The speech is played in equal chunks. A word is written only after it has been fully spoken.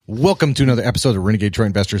Welcome to another episode of Renegade Detroit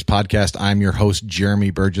Investors Podcast. I'm your host,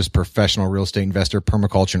 Jeremy Burgess, professional real estate investor,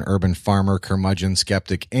 permaculture and urban farmer, curmudgeon,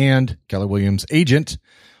 skeptic, and Keller Williams agent.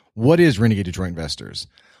 What is Renegade Detroit Investors?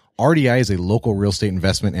 RDI is a local real estate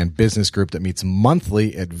investment and business group that meets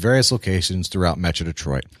monthly at various locations throughout Metro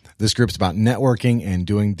Detroit. This group's about networking and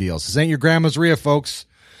doing deals. This ain't your grandma's RIA, folks.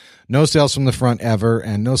 No sales from the front ever,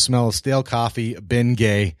 and no smell of stale coffee, been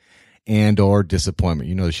gay, and or disappointment.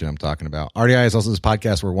 You know the shit I'm talking about. RDI is also this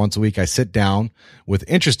podcast where once a week I sit down with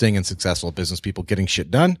interesting and successful business people getting shit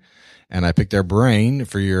done, and I pick their brain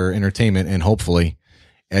for your entertainment and hopefully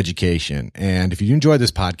education. And if you enjoy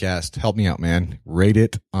this podcast, help me out, man. Rate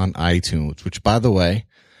it on iTunes, which, by the way,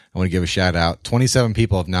 I want to give a shout out. 27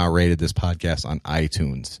 people have now rated this podcast on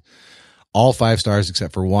iTunes. All 5 stars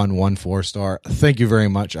except for one 4-star. Thank you very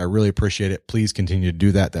much. I really appreciate it. Please continue to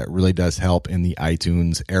do that. That really does help in the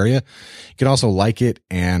iTunes area. You can also like it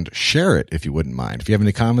and share it if you wouldn't mind. If you have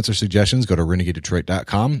any comments or suggestions, go to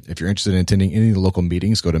renegadedetroit.com. If you're interested in attending any of the local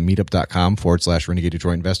meetings, go to meetup.com/Renegade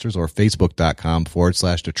Detroit Investors or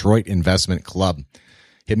Facebook.com/Detroit Investment Club.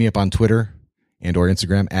 Hit me up on Twitter and or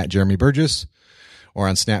Instagram at Jeremy Burgess or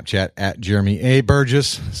on Snapchat at Jeremy A.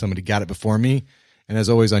 Burgess. Somebody got it before me. And as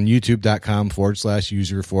always, on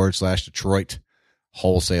youtube.com/user/Detroit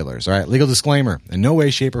Wholesalers. All right, legal disclaimer. In no way,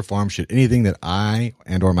 shape, or form should anything that I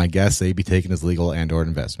and or my guests say be taken as legal and or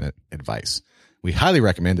investment advice. We highly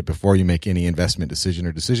recommend that before you make any investment decision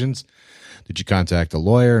or decisions, that you contact a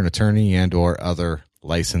lawyer, an attorney, and or other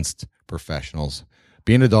licensed professionals.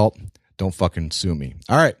 Be an adult. Don't fucking sue me.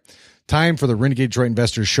 All right, time for the Renegade Detroit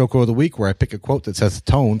Investors Show Quote of the Week, where I pick a quote that sets the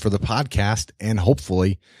tone for the podcast and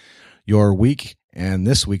hopefully your week. And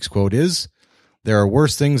this week's quote is, "There are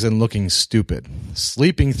worse things than looking stupid.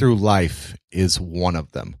 Sleeping through life is one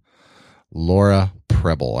of them." Laura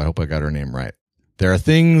Preble. I hope I got her name right. There are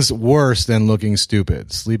things worse than looking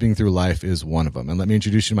stupid. Sleeping through life is one of them. And let me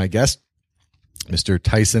introduce you to my guest, Mr.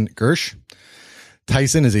 Tyson Gersh.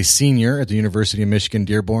 Tyson is a senior at the University of Michigan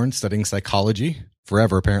Dearborn studying psychology.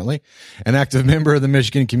 Forever, apparently. An active member of the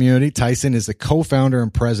Michigan community, Tyson is the co-founder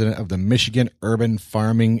and president of the Michigan Urban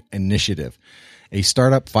Farming Initiative, a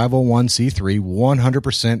startup 501c3,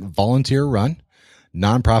 100% volunteer-run,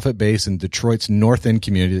 nonprofit based in Detroit's North End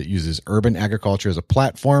community that uses urban agriculture as a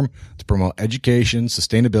platform to promote education,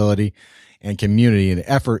 sustainability, and community in an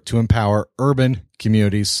effort to empower urban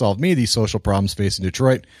communities, solve many of these social problems facing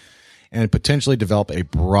Detroit, and potentially develop a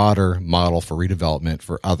broader model for redevelopment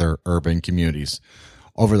for other urban communities.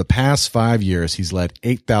 Over the past 5 years, he's led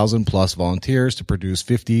 8,000 plus volunteers to produce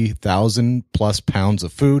 50,000 plus pounds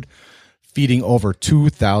of food, feeding over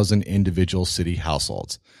 2,000 individual city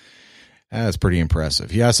households. That's pretty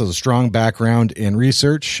impressive. He also has a strong background in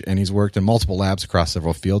research, and he's worked in multiple labs across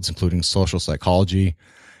several fields, including social psychology,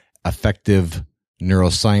 affective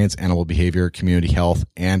neuroscience, animal behavior, community health,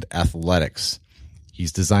 and athletics.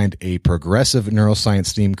 He's designed a progressive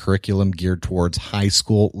neuroscience themed curriculum geared towards high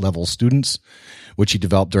school level students, which he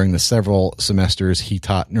developed during the several semesters he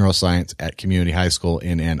taught neuroscience at Community High School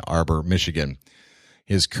in Ann Arbor, Michigan.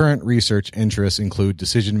 His current research interests include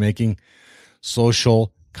decision-making,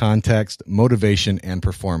 social context, motivation, and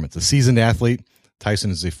performance. A seasoned athlete, Tyson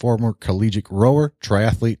is a former collegiate rower,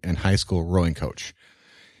 triathlete, and high school rowing coach.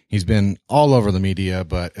 He's been all over the media,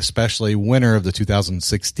 but especially winner of the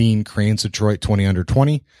 2016 Cranes Detroit 20 Under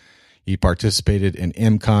 20. He participated in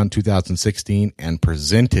MCon 2016 and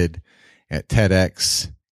presented at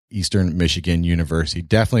TEDx Eastern Michigan University.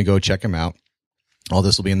 Definitely go check him out. All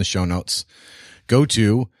this will be in the show notes. Go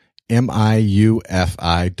to miufi.org.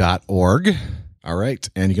 All right.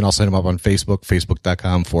 And you can also hit him up on Facebook,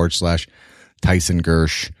 facebook.com/Tyson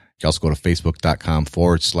Gersh. You can also go to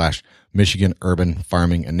facebook.com/Michigan Urban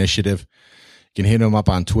Farming Initiative. You can hit him up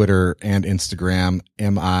on Twitter and Instagram,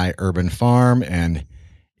 MI Urban Farm and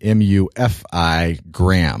MUFI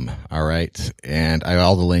Graham. All right. And I have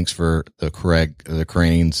all the links for the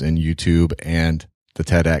Cranes and YouTube and the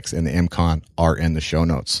TEDx and the MCon are in the show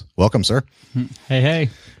notes. Welcome, sir. Hey.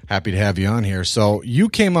 Happy to have you on here. So you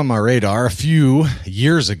came on my radar a few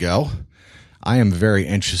years ago. I am very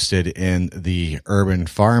interested in the urban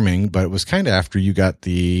farming, but it was kind of after you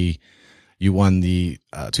won the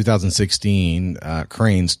 2016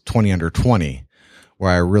 Cranes 20 Under 20,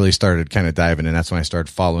 where I really started kind of diving in. That's when I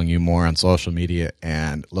started following you more on social media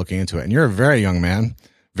and looking into it. And you're a very young man,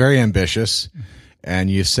 very ambitious,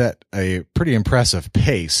 and you set a pretty impressive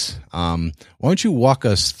pace. Why don't you walk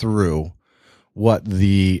us through what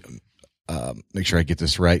the make sure I get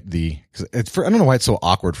this right. I don't know why it's so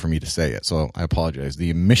awkward for me to say it, so I apologize.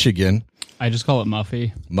 The Michigan I just call it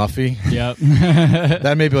Muffy. Muffy? Yep.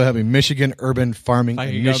 That maybe will help me. Michigan Urban Farming If I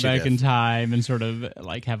could Initiative. go back in time and sort of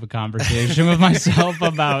like have a conversation with myself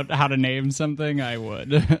about how to name something, I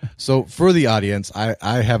would. So for the audience, I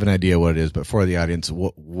have an idea what it is, but for the audience,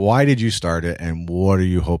 why did you start it and what are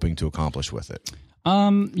you hoping to accomplish with it?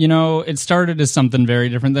 It started as something very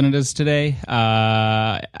different than it is today.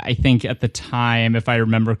 I think at the time, if I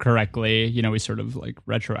remember correctly, we sort of like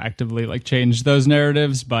retroactively like changed those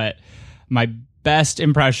narratives, but my best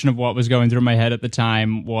impression of what was going through my head at the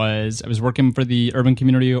time was I was working for the Urban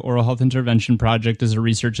Community Oral Health Intervention Project as a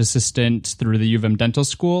research assistant through the U of M Dental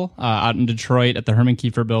School out in Detroit at the Herman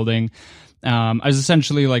Kiefer building. I was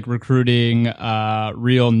essentially like recruiting a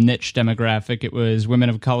real niche demographic. It was women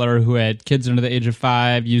of color who had kids under the age of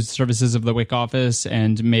 5, used services of the WIC office,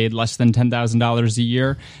 and made less than $10,000 a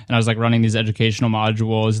year. And I was like running these educational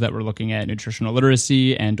modules that were looking at nutritional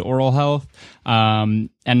literacy and oral health. And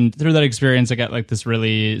through that experience, I got like this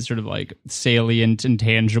really sort of like salient and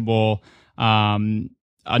tangible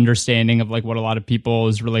understanding of like what a lot of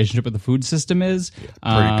people's relationship with the food system is.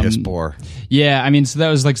 Pretty piss poor. Yeah, I mean, so that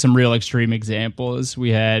was like some real extreme examples.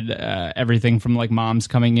 We had everything from like moms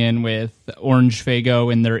coming in with orange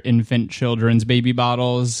Faygo in their infant children's baby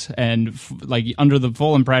bottles and like under the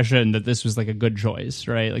full impression that this was like a good choice,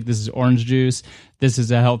 right? Like this is orange juice. This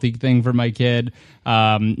is a healthy thing for my kid.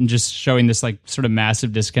 Just showing this like sort of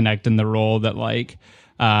massive disconnect in the role that like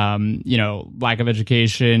lack of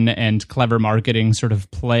education and clever marketing sort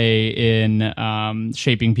of play in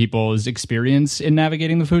shaping people's experience in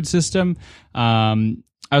navigating the food system. I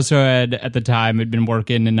also at the time, had been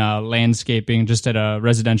working in landscaping just at a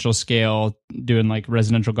residential scale, doing like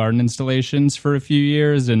residential garden installations for a few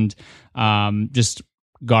years, and just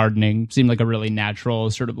gardening seemed like a really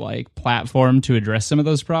natural sort of like platform to address some of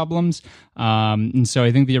those problems. And so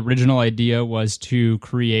I think the original idea was to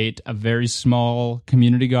create a very small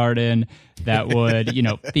community garden that would,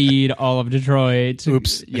 feed all of Detroit.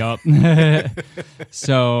 Oops. Yup.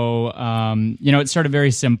 So, it started very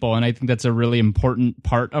simple. And I think that's a really important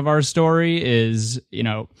part of our story is,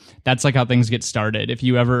 that's like how things get started. If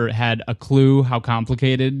you ever had a clue how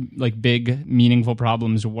complicated, like big, meaningful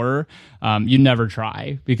problems were, you'd never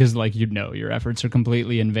try because like, your efforts are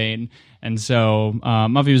completely in vain. And so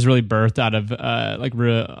Muffy was really birthed out of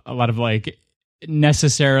a lot of like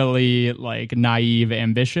necessarily like naive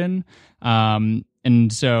ambition.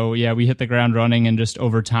 And so, yeah, we hit the ground running and just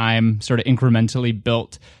over time sort of incrementally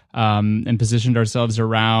built and positioned ourselves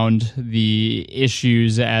around the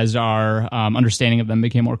issues as our understanding of them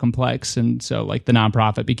became more complex. And so like the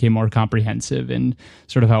nonprofit became more comprehensive in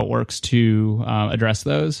sort of how it works to address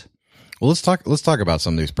those. Well, let's talk about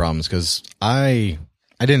some of these problems because I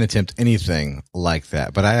didn't attempt anything like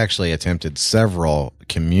that, but I actually attempted several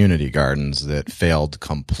community gardens that failed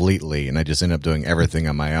completely, and I just ended up doing everything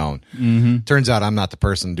on my own. Mm-hmm. Turns out I'm not the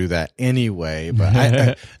person to do that anyway, but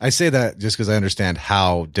I say that just because I understand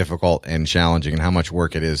how difficult and challenging and how much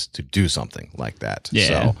work it is to do something like that.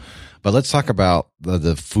 Yeah. But let's talk about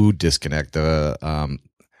the food disconnect. I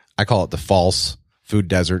call it the false food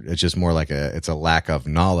desert. It's just more like it's a lack of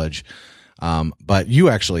knowledge. But you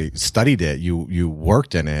actually studied it. You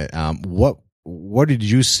worked in it. What did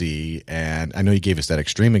you see? And I know you gave us that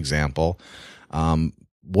extreme example.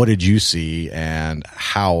 What did you see and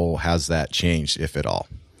how has that changed, if at all?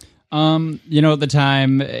 At the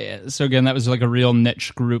time, so again, that was like a real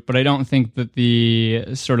niche group, but I don't think that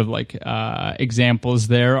the sort of like, examples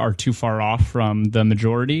there are too far off from the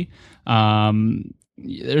majority.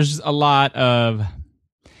 There's a lot of,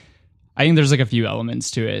 I think there's like a few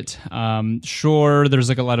elements to it. Sure, there's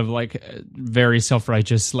like a lot of like very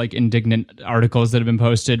self-righteous, like indignant articles that have been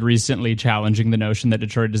posted recently challenging the notion that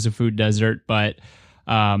Detroit is a food desert, but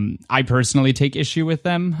I personally take issue with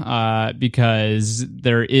them because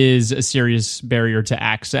there is a serious barrier to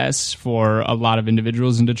access for a lot of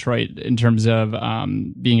individuals in Detroit in terms of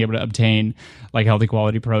being able to obtain like healthy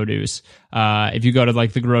quality produce. If you go to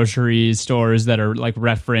like the grocery stores that are like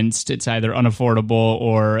referenced, it's either unaffordable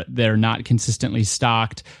or they're not consistently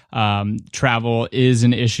stocked. Travel is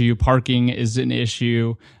an issue. Parking is an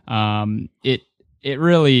issue. It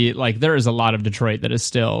really, like, there is a lot of Detroit that is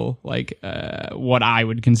still, like, what I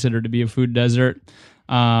would consider to be a food desert.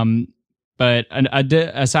 But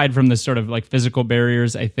aside from the sort of, like, physical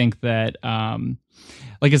barriers, I think that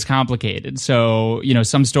like it's complicated. So,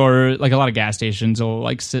 some store, like a lot of gas stations will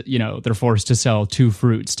they're forced to sell 2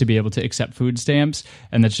 fruits to be able to accept food stamps.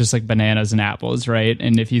 And that's just like bananas and apples, right?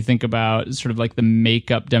 And if you think about sort of like the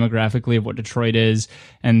makeup demographically of what Detroit is,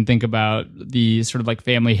 and think about the sort of like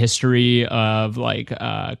family history of like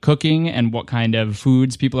cooking and what kind of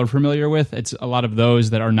foods people are familiar with, it's a lot of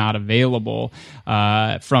those that are not available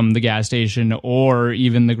from the gas station or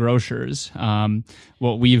even the grocers.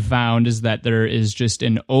 What we've found is that there is just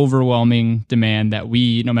an overwhelming demand that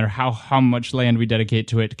we, no matter how much land we dedicate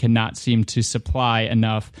to it, cannot seem to supply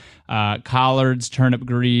enough collards, turnip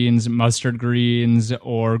greens, mustard greens,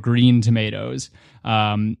 or green tomatoes.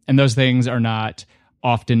 And those things are not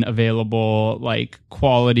often available, like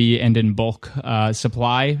quality and in bulk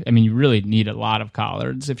supply. I mean, you really need a lot of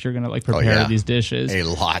collards if you're going to like prepare these dishes. A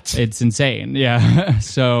lot. It's insane. Yeah.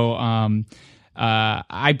 So,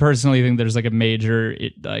 I personally think there's like a major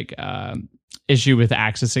issue with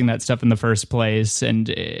accessing that stuff in the first place, and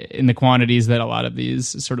in the quantities that a lot of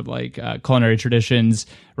these sort of like culinary traditions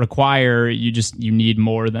require, you need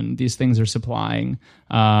more than these things are supplying.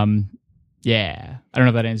 Yeah, I don't know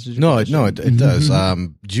if that answers your question. No, it does.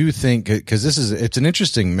 Do you think, because it's an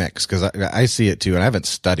interesting mix, because I see it too, and I haven't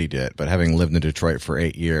studied it, but having lived in Detroit for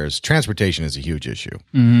 8 years, transportation is a huge issue.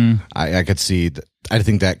 Mm-hmm. I could see that. I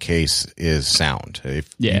think that case is sound.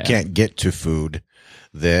 If you can't get to food,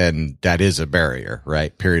 then that is a barrier,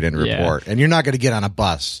 right? Period. End report. And you're not going to get on a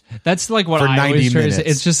bus. That's like what I always try to say.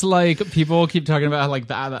 It's just like people keep talking about like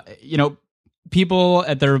people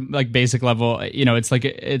at their like basic level,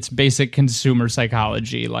 it's basic consumer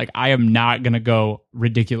psychology. Like, I am not going to go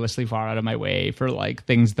ridiculously far out of my way for like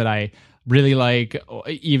things that I really like,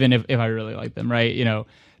 even if I really like them, right?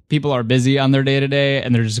 People are busy on their day to day,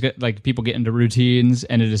 and they're just like, people get into routines,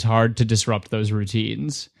 and it is hard to disrupt those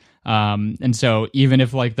routines. And so even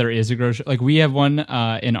if like there is a grocery, like we have one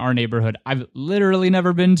in our neighborhood, I've literally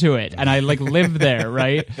never been to it, and I like live there,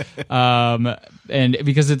 right? And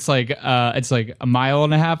because it's like a mile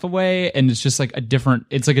and a half away, and it's just like a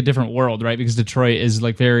different world, right? Because Detroit is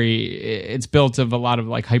like it's built of a lot of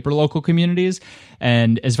like hyper local communities,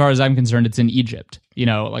 and as far as I'm concerned, it's in Egypt.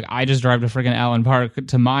 Like I just drive to freaking Allen Park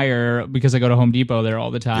to Meijer because I go to Home Depot there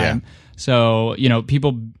all the time. Yeah. So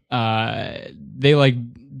people they like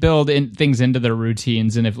build things into their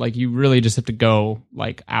routines, and if like you really just have to go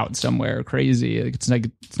like out somewhere crazy, it's not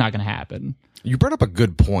going to happen. You brought up a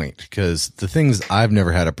good point, because the things I've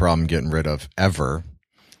never had a problem getting rid of ever,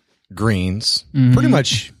 greens, pretty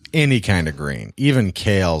much any kind of green, even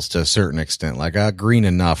kales to a certain extent, like green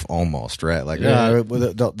enough almost, right? Like they'll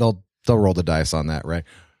roll the dice on that, right?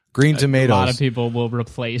 Green tomatoes. A lot of people will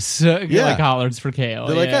replace like collards for kale.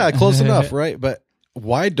 They're like, close enough, right? But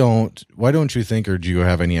why don't you think, or do you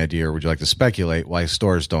have any idea, or would you like to speculate why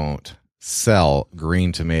stores don't sell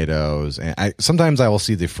green tomatoes? And sometimes I will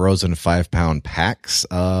see the frozen 5-pound packs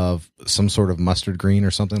of some sort of mustard green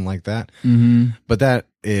or something like that. Mm-hmm. But that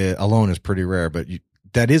alone is pretty rare. But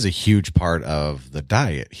that is a huge part of the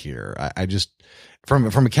diet here. I just, from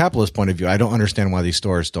a capitalist point of view, I don't understand why these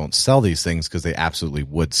stores don't sell these things, because they absolutely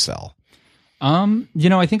would sell.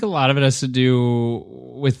 I think a lot of it has to do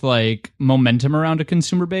with like momentum around a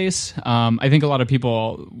consumer base. I think a lot of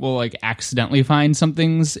people will like accidentally find some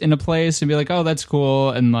things in a place and be like, oh, that's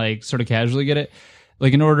cool, and like sort of casually get it.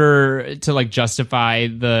 Like, in order to like justify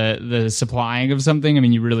the supplying of something, I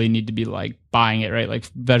mean, you really need to be like buying it, right? Like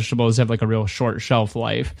vegetables have like a real short shelf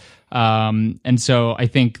life. And so I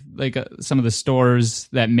think like some of the stores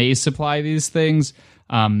that may supply these things,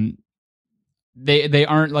 they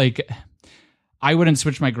aren't like, I wouldn't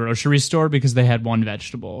switch my grocery store because they had one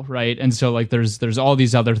vegetable, right? And so like there's all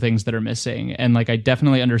these other things that are missing. And like I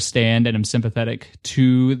definitely understand and I'm sympathetic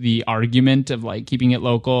to the argument of like keeping it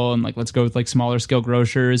local and like let's go with like smaller scale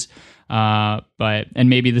grocers. But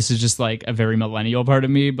maybe this is just like a very millennial part of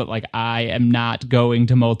me, but like I am not going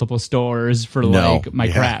to multiple stores for like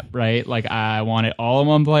my crap, right? Like I want it all in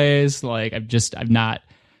one place. Like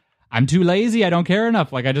I'm too lazy. I don't care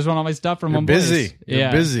enough. Like, I just want all my stuff from one place. You're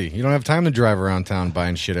busy. You don't have time to drive around town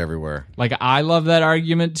buying shit everywhere. Like, I love that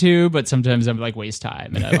argument too, but sometimes I'm like, waste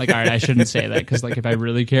time. And I'm like, all right, I shouldn't say that. Because, like, if I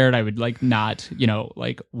really cared, I would, like, not,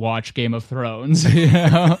 like, watch Game of Thrones,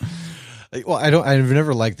 Well, I've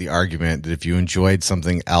never liked the argument that if you enjoyed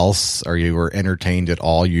something else or you were entertained at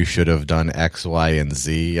all, you should have done X, Y, and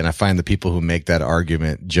Z. And I find the people who make that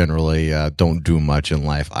argument generally don't do much in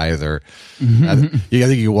life either. I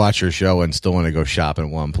think you watch your show and still want to go shop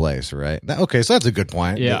in one place, right? Okay, so that's a good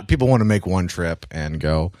point. Yeah. People want to make one trip and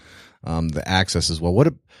go. The access as well.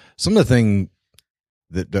 Some of the thing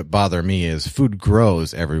that bother me is food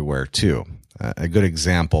grows everywhere too. A good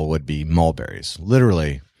example would be mulberries.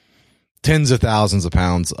 Literally tens of thousands of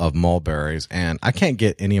pounds of mulberries, and I can't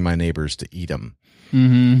get any of my neighbors to eat them.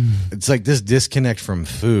 Mm-hmm. It's like this disconnect from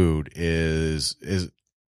food is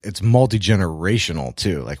it's multi-generational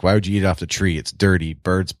too. Like, why would you eat it off the tree? It's dirty.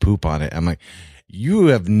 Birds poop on it. I'm like, you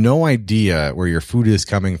have no idea where your food is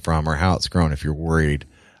coming from or how it's grown if you're worried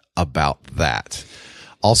about that.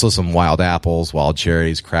 Also, some wild apples, wild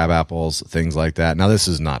cherries, crab apples, things like that. Now, this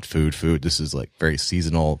is not food. This is like very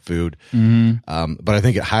seasonal food. Mm-hmm. But I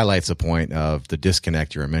think it highlights the point of the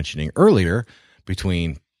disconnect you were mentioning earlier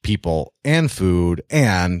between people and food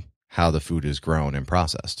and how the food is grown and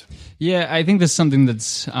processed. Yeah, I think that's something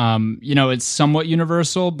that's, it's somewhat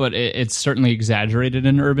universal, but it's certainly exaggerated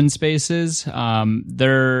in urban spaces. Especially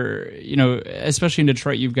in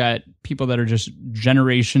Detroit, you've got people that are just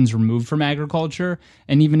generations removed from agriculture.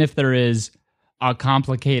 And even if there is a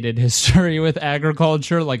complicated history with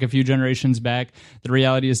agriculture, like a few generations back, the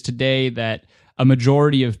reality is today that a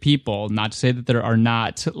majority of people, not to say that there are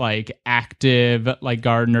not like active like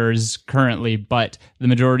gardeners currently, but the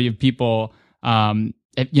majority of people,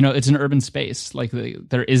 it's an urban space. Like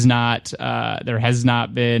there has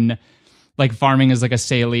not been like farming is like a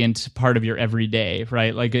salient part of your everyday,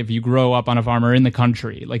 right? Like if you grow up on a farm or in the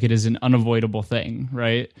country, like it is an unavoidable thing,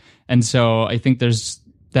 right? And so I think there's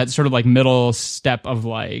that sort of like middle step of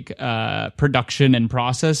like production and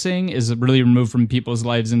processing is really removed from people's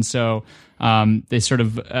lives. And so they sort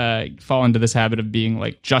of fall into this habit of being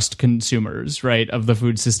like just consumers, right, of the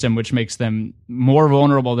food system, which makes them more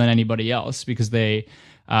vulnerable than anybody else because they,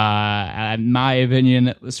 in my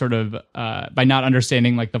opinion, sort of by not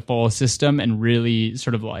understanding like the full system and really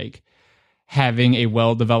sort of like having a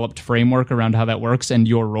well-developed framework around how that works and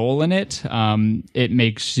your role in it, it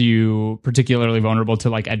makes you particularly vulnerable to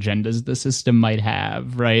like agendas the system might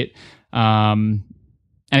have, right?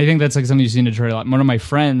 And I think that's like something you see in Detroit a lot. One of my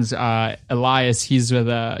friends, Elias, he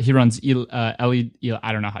runs I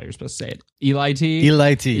don't know how you're supposed to say it. Eli T.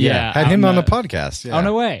 Yeah. Had him on the podcast. Yeah. Oh,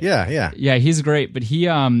 no way. Yeah. Yeah, he's great. But he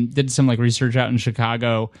did some like research out in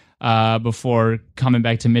Chicago before coming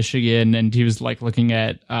back to Michigan, and he was like looking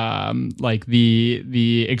at like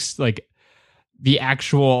the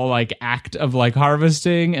actual like act of like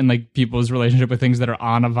harvesting and like people's relationship with things that are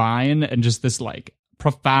on a vine, and just this like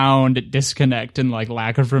profound disconnect and like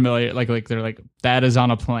lack of familiar, like they're like, that is on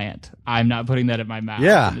a plant, I'm not putting that in my mouth.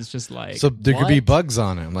 Yeah, and it's just like, so there could be bugs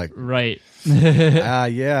on it. I'm like, right.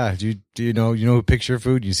 Yeah. Do you know picture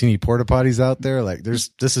food? You see any porta potties out there? Like this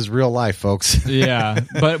is real life, folks. Yeah.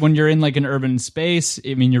 But when you're in like an urban space,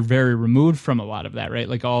 I mean, you're very removed from a lot of that, right?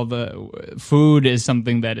 Like all the food is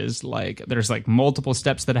something that is like, there's like multiple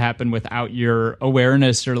steps that happen without your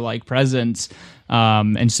awareness or like presence.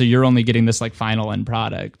 And so you're only getting this like final end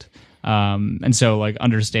product. And so like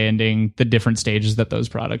understanding the different stages that those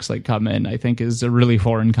products like come in, I think is a really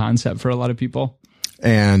foreign concept for a lot of people.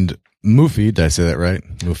 And Muffy, did I say that right?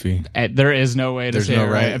 Muffy? There is no way to say it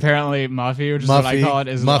right. Apparently Muffy, which is what I call it,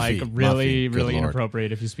 is like really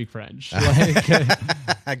inappropriate if you speak French.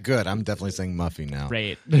 Like, good. I'm definitely saying Muffy now.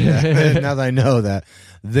 Right. Yeah. Now that I know that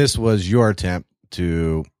this was your attempt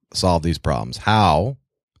to solve these problems, how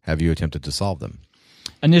have you attempted to solve them?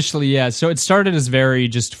 Initially, yeah. So it started as very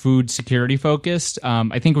just food security focused.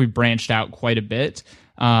 I think we branched out quite a bit.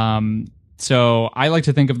 So I like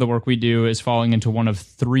to think of the work we do as falling into one of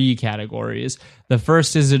three categories. The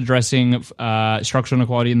first is addressing structural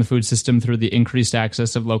inequality in the food system through the increased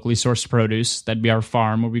access of locally sourced produce. That'd be our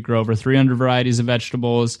farm, where we grow over 300 varieties of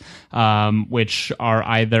vegetables, which are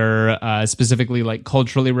either specifically like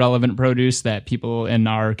culturally relevant produce that people in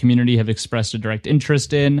our community have expressed a direct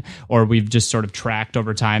interest in, or we've just sort of tracked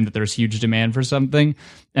over time that there's huge demand for something.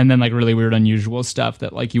 And then like really weird, unusual stuff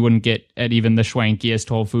that like you wouldn't get at even the schwankiest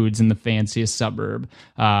Whole Foods in the fanciest suburb.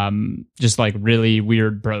 Just like really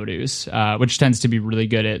weird produce, which tends to be really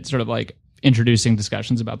good at sort of like introducing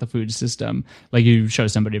discussions about the food system. Like you show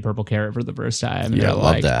somebody a purple carrot for the first time, and they're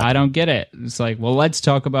like, that. I don't get it. It's like, well, let's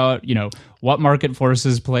talk about, what market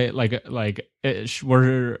forces play,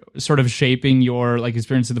 we're sort of shaping your like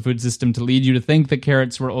experience of the food system to lead you to think that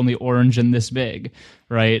carrots were only orange and this big,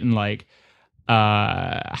 right? And like,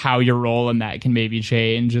 how your role in that can maybe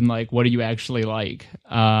change, and like what do you actually like.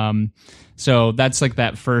 So that's like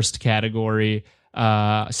that first category.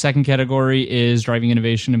 Second category is driving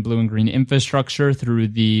innovation in blue and green infrastructure through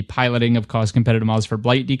the piloting of cost competitive models for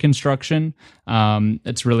blight deconstruction.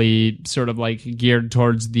 It's really sort of like geared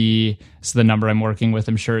towards the number I'm working with.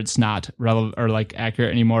 I'm sure it's not relevant or like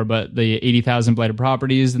accurate anymore, but the 80,000 blighted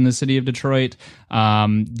properties in the city of Detroit,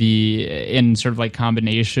 in sort of like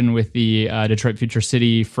combination with the Detroit Future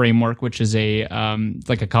City framework, which is a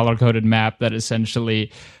like a color coded map that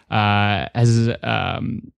essentially has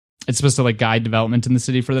it's supposed to like guide development in the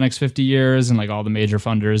city for the next 50 years, and like all the major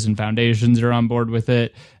funders and foundations are on board with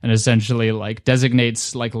it, and essentially like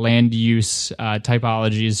designates like land use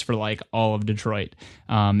typologies for like all of Detroit.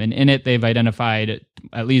 And in it, they've identified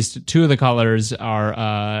at least two of the colors are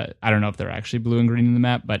I don't know if they're actually blue and green in the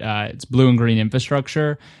map, but it's blue and green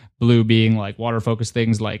infrastructure. Blue being like water-focused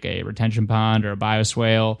things like a retention pond or a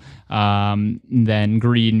bioswale, then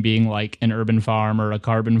green being like an urban farm or a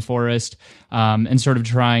carbon forest, and sort of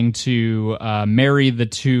trying to marry the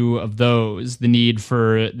two of those, the need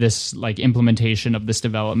for this like implementation of this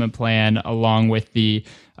development plan along with the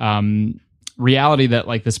reality that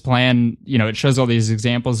like this plan, you know, it shows all these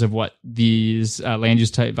examples of what these land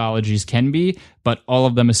use typologies can be, but all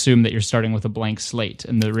of them assume that you're starting with a blank slate.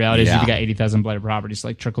 And the reality is you've got 80,000 blighted properties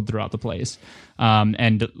like trickled throughout the place.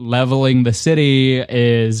 And leveling the city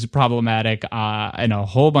is problematic in a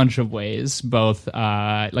whole bunch of ways, both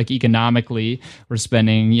like economically, we're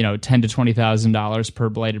spending, you know, $10,000 to $20,000 per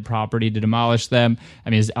blighted property to demolish them.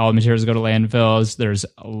 I mean, as all the materials go to landfills, there's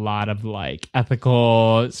a lot of like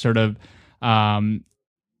ethical sort of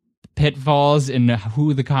pitfalls in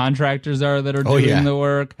who the contractors are that are doing the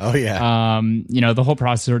work. Oh yeah. You know, the whole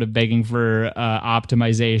process sort of begging for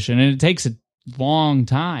optimization, and it takes a long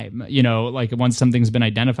time, you know, like once something's been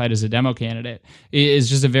identified as a demo candidate, it is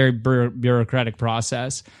just a very bureaucratic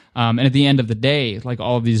process. And at the end of the day, like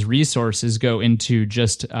all of these resources go into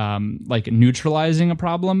just like neutralizing a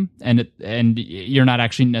problem, and you're not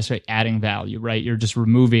actually necessarily adding value, right? You're just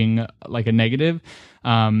removing like a negative.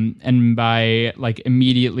 And by like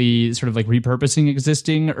immediately sort of like repurposing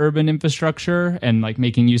existing urban infrastructure and like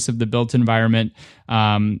making use of the built environment,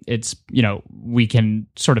 it's, you know, we can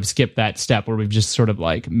sort of skip that step where we've just sort of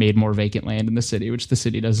like made more vacant land in the city, which the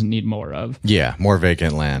city doesn't need more of. Yeah, more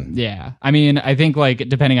vacant land. Yeah. I mean, I think like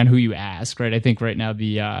depending on who you ask, right? I think right now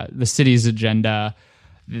the city's agenda,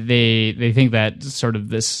 they think that sort of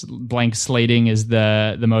this blank slating is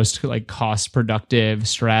the most like cost productive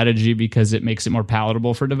strategy because it makes it more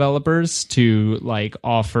palatable for developers to like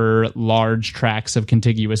offer large tracts of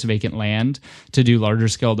contiguous vacant land to do larger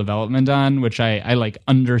scale development on, which I like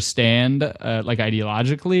understand like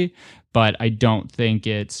ideologically, but I don't think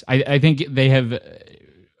it's I think they have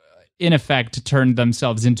in effect turned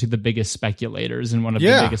themselves into the biggest speculators and one of the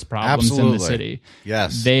biggest problems in the city.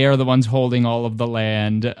 Yes. They are the ones holding all of the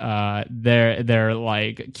land. They're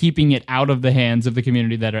like keeping it out of the hands of the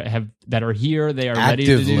community that are here. They are ready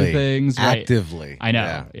to do things. Actively. Right. I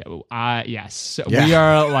know. Yeah. Yes. Yeah. We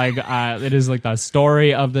are like, it is like the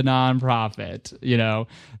story of the nonprofit, you know,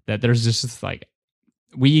 that there's just like,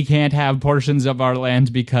 we can't have portions of our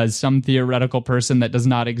land because some theoretical person that does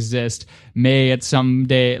not exist may at some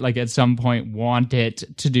point want it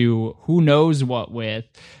to do who knows what with.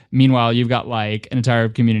 Meanwhile, you've got like an entire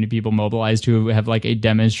community of people mobilized who have like a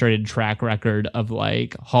demonstrated track record of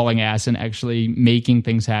like hauling ass and actually making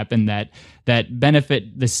things happen that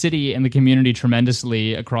benefit the city and the community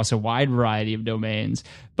tremendously across a wide variety of domains.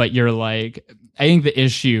 But you're like, I think the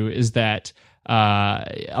issue is that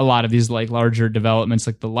a lot of these like larger developments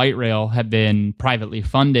like the light rail have been privately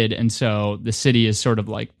funded, and so the city is sort of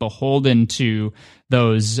like beholden to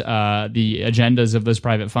those the agendas of those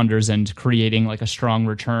private funders and creating like a strong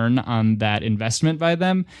return on that investment by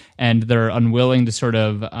them, and they're unwilling to sort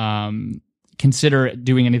of consider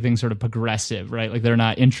doing anything sort of progressive, right? Like they're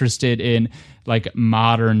not interested in like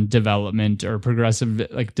modern development or progressive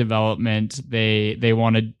like development. They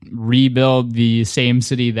want to rebuild the same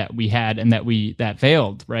city that we had and that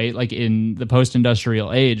failed, right? Like in the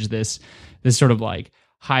post-industrial age, this sort of like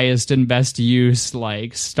highest and best use,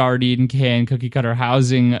 like sardine can cookie cutter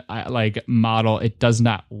housing like model, it does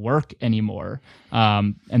not work anymore.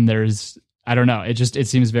 And there's, I don't know. It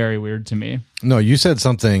seems very weird to me. No, you said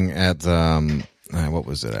something at what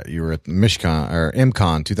was it? You were at MishCon or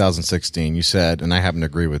MCon 2016. You said, and I happen to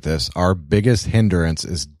agree with this, our biggest hindrance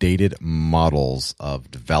is dated models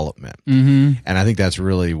of development. Mm-hmm. And I think that's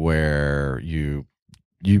really where you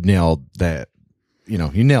nailed that. You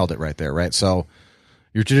know, you nailed it right there, right? So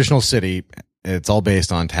your traditional city, it's all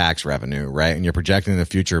based on tax revenue, right? And you're projecting the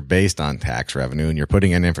future based on tax revenue, and you're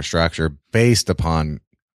putting in infrastructure based upon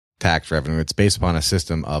tax revenue. It's based upon a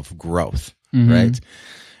system of growth, mm-hmm. right?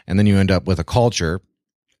 And then you end up with a culture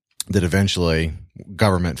that eventually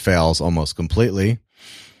government fails almost completely.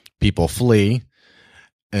 People flee.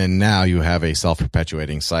 And now you have a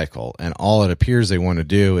self-perpetuating cycle. And all it appears they want to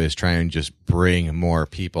do is try and just bring more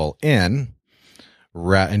people in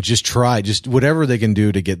and just whatever they can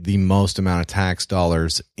do to get the most amount of tax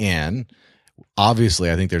dollars in. Obviously,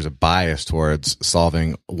 I think there's a bias towards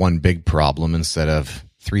solving one big problem instead of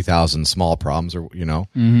 3,000 small problems, or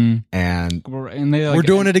and we're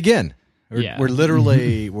doing it again. We're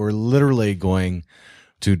literally going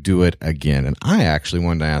to do it again. And I actually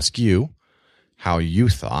wanted to ask you how you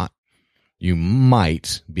thought you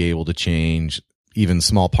might be able to change even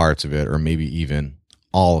small parts of it, or maybe even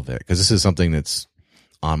all of it, because this is something that's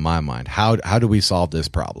on my mind. How do we solve this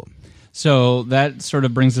problem? So that sort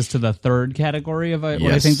of brings us to the third category of what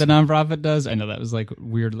I think the nonprofit does. I know that was like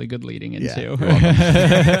weirdly good leading into.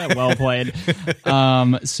 Yeah, well played.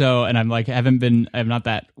 And I'm not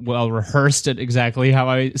that well rehearsed at exactly how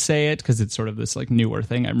I say it, because it's sort of this like newer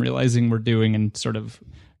thing I'm realizing we're doing, and sort of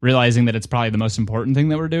realizing that it's probably the most important thing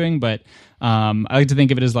that we're doing. But I like to think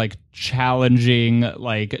of it as like challenging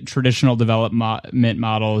like traditional development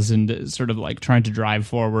models, and sort of like trying to drive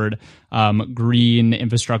forward green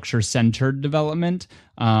infrastructure centered development.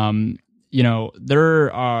 There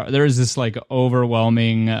is this like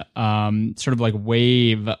overwhelming sort of like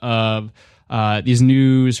wave of these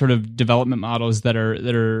new sort of development models that are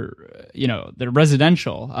they're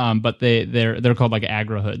residential, but they're called like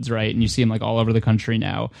agri-hoods, right? And you see them like all over the country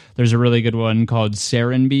now. There's a really good one called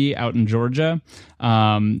Serenbe out in Georgia.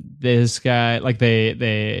 This guy, like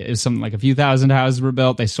it's something like a few thousand houses were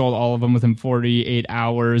built. They sold all of them within 48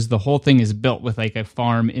 hours. The whole thing is built with like a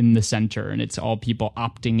farm in the center, and it's all people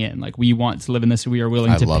opting in. Like, we want to live in this. We are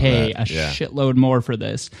willing to pay a shitload more for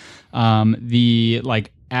this. The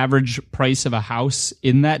like average price of a house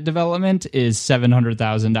in that development is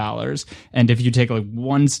 $700,000. And if you take like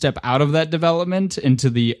one step out of that development into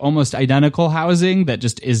the almost identical housing that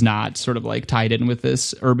just is not sort of like tied in with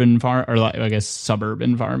this urban farm, or like, I guess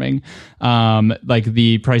suburban farming, like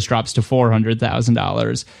the price drops to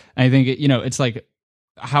 $400,000. And I think, it's like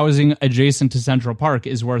housing adjacent to Central Park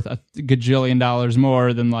is worth $1 gajillion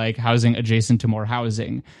more than like housing adjacent to more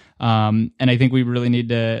housing. And I think we really need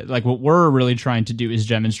to, like, what we're really trying to do is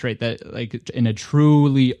demonstrate that, like, in a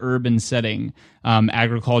truly urban setting,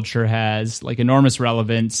 agriculture has like enormous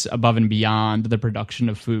relevance above and beyond the production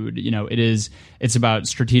of food. It's about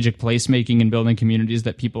strategic placemaking and building communities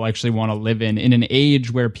that people actually want to live in an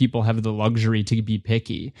age where people have the luxury to be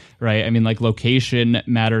picky, right? I mean, like, location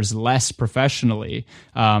matters less professionally,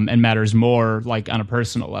 and matters more like on a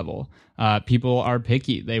personal level. People are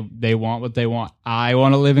picky. They want what they want. I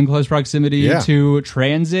want to live in close proximity to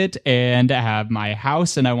transit and have my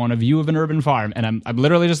house, and I want a view of an urban farm, and I'm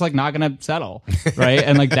literally just like not going to settle, right?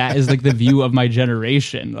 And like that is like the view of my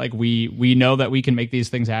generation. Like we know that we can make these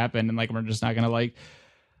things happen, and like we're just not going to like.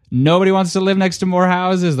 Nobody wants to live next to more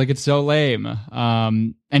houses. Like, it's so lame.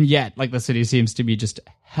 And yet, like, the city seems to be just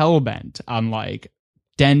hell-bent on like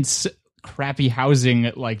dense, crappy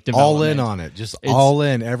housing, like, development. All in on it. All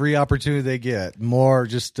in. Every opportunity they get. More,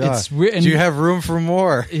 just do you have room for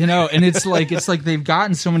more? And it's like they've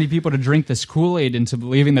gotten so many people to drink this Kool-Aid into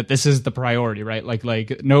believing that this is the priority, right?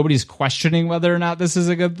 Like nobody's questioning whether or not this is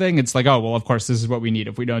a good thing. It's like, oh, well, of course, this is what we need.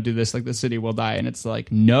 If we don't do this, like, the city will die. And it's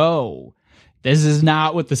like, no. This is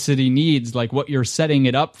not what the city needs. Like, what you're setting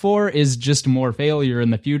it up for is just more failure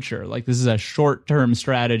in the future. Like, this is a short-term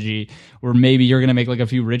strategy where maybe you're going to make like a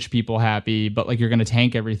few rich people happy, but like you're going to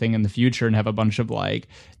tank everything in the future and have a bunch of like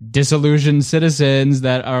disillusioned citizens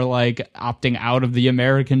that are like opting out of the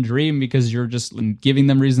American dream because you're just giving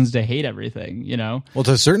them reasons to hate everything, Well,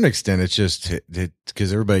 to a certain extent, it's just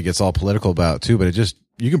because everybody gets all political about it too, but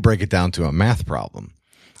you can break it down to a math problem.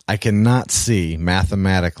 I cannot see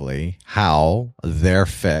mathematically how their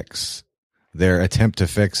attempt to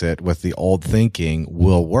fix it with the old thinking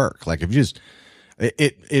will work. Like, if you just,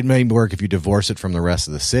 it may work if you divorce it from the rest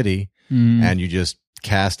of the city and you just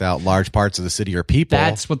cast out large parts of the city or people.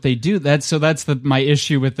 That's what they do. That's my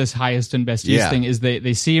issue with this highest and best use thing is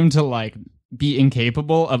they seem to like be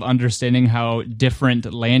incapable of understanding how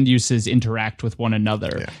different land uses interact with one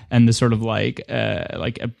another and the sort of like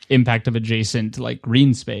impact of adjacent like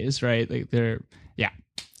green space, right? Like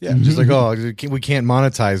Yeah, just like, oh, we can't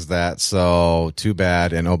monetize that, so too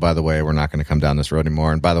bad. And oh, by the way, we're not going to come down this road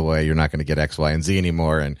anymore. And by the way, you're not going to get X, Y, and Z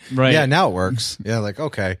anymore. And yeah, now it works. Yeah, like,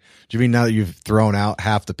 okay. Do you mean now that you've thrown out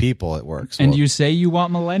half the people, it works? And you say you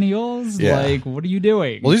want millennials? Yeah. Like, what are you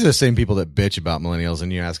doing? Well, these are the same people that bitch about millennials,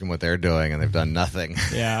 and you ask them what they're doing, and they've done nothing.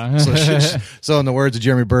 Yeah. So in the words of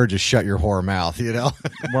Jeremy Bird, just shut your whore mouth. You know,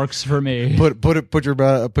 works for me. Put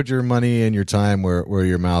your money and your time where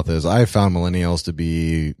your mouth is. I found millennials to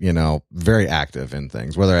be, you know, very active in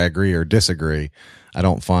things, whether I agree or disagree. I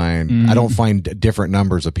don't find different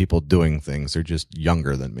numbers of people doing things. They're just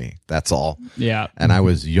younger than me. That's all. Yeah. And I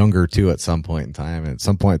was younger too at some point in time. And at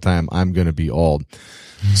some point in time, I'm going to be old.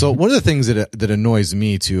 So one of the things that annoys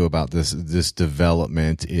me too about this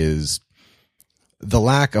development is the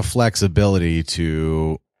lack of flexibility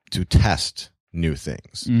to test new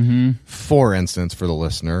things. Mm-hmm. For instance, for the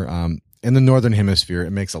listener, in the Northern Hemisphere,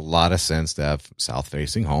 it makes a lot of sense to have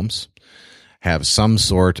south-facing homes, have some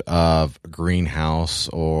sort of greenhouse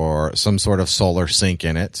or some sort of solar sink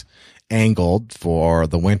in it, angled for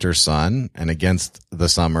the winter sun and against the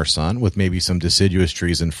summer sun, with maybe some deciduous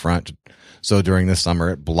trees in front. So during the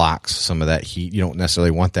summer, it blocks some of that heat. You don't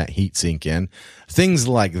necessarily want that heat sink in. Things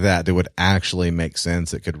like that would actually make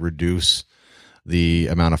sense. It could reduce the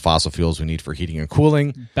amount of fossil fuels we need for heating and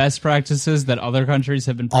cooling. Best practices that other countries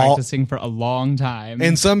have been practicing for a long time.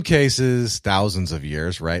 In some cases, thousands of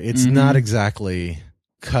years, right? It's not exactly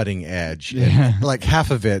cutting edge. Yeah. Like half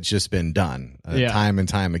of it's just been done time and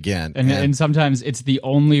time again. And sometimes it's the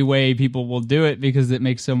only way people will do it because it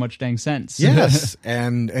makes so much dang sense. Yes.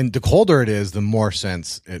 and the colder it is, the more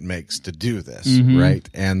sense it makes to do this, right?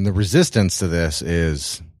 And the resistance to this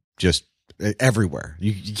is just everywhere.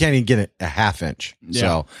 You can't even get it a half inch. Yeah.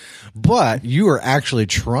 So, but you are actually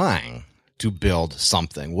trying to build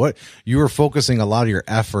something. What you are focusing a lot of your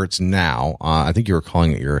efforts now. I think you were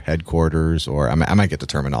calling it your headquarters, or I might get the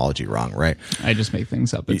terminology wrong, right? I just make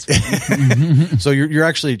things up. So you're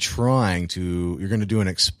actually trying to. You're going to do an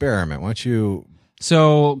experiment. Why don't you?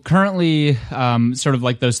 So currently, sort of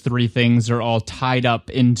like those three things are all tied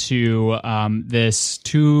up into this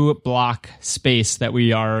 2-block space that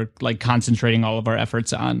we are like concentrating all of our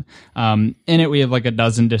efforts on. In it, we have like a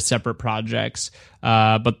dozen separate projects,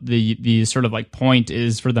 but the sort of like point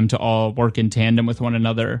is for them to all work in tandem with one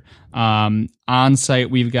another. On site,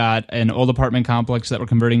 we've got an old apartment complex that we're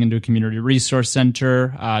converting into a community resource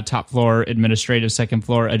center. Top floor, administrative. Second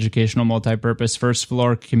floor, educational multipurpose. First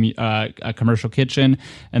floor, a commercial kitchen.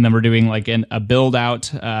 And then we're doing like a build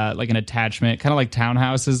out, like an attachment, kind of like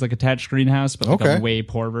townhouses, like attached greenhouse, but like a way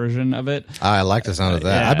poor version of it. I like the sound of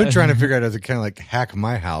that. I've been trying to figure out how to kind of like hack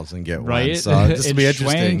my house and get one. So this will be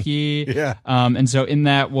interesting. Swanky. Yeah. And so in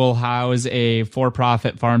that, we'll house a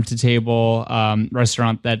for-profit farm-to-table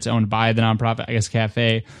restaurant that's owned by the nonprofit, I guess,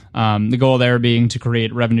 cafe. The goal there being to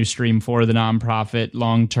create revenue stream for the nonprofit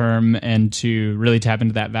long-term and to really tap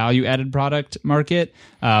into that value-added product market.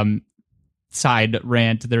 Side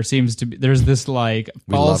rant, there's this like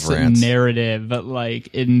false narrative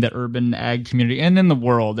like in the urban ag community and in the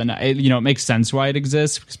world, and it makes sense why it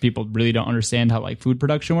exists because people really don't understand how like food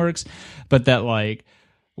production works, but that like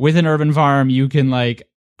with an urban farm you can like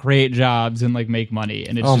create jobs and like make money,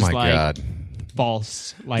 and it's just like God.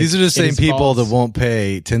 False. Like, these are the same people that won't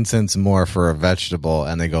pay 10 cents more for a vegetable,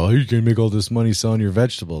 and they go, "Oh, you can make all this money selling your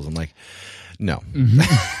vegetables." I'm like, no.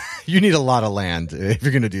 You need a lot of land if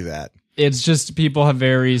you're going to do that. It's just people have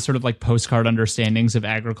very sort of like postcard understandings of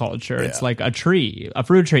agriculture. Yeah. It's like a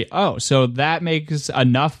fruit tree. Oh, so that makes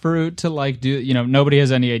enough fruit to like do, nobody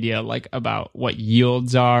has any idea like about what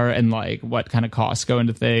yields are and like what kind of costs go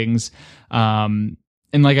into things.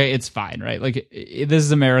 And like, it's fine, right? Like, this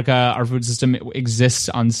is America. Our food system exists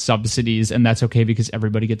on subsidies, and that's okay because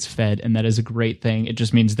everybody gets fed, and that is a great thing. It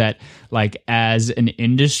just means that, like, as an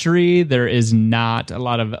industry, there is not a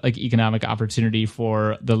lot of like economic opportunity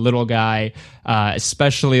for the little guy,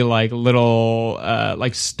 especially like little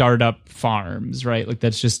like startup farms, right? Like,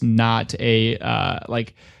 that's just not a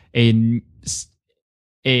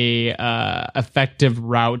effective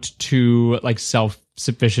route to like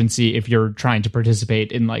self-sufficiency if you're trying to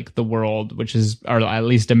participate in like the world, which is, or at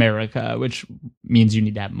least America, which means you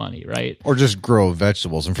need to have money, right? Or just grow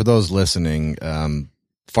vegetables. And for those listening,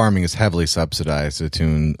 farming is heavily subsidized to the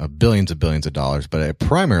tune of billions of dollars, but it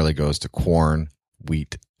primarily goes to corn,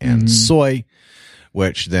 wheat, and soy,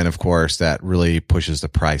 which then, of course, that really pushes the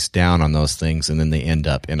price down on those things, and then they end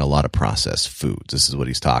up in a lot of processed foods. This is what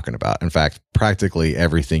he's talking about. In fact, practically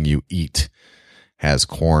everything you eat has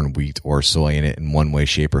corn, wheat, or soy in it in one way,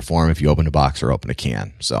 shape, or form if you open a box or open a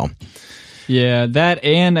can. So, Yeah, that,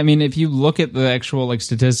 and I mean, if you look at the actual like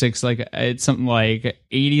statistics, like it's something like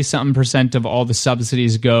 80-something% of all the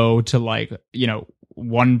subsidies go to like,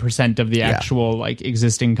 1% of the actual like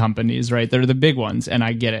existing companies, right? They're the big ones, and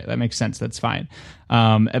I get it. That makes sense. That's fine.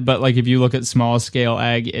 But like if you look at small scale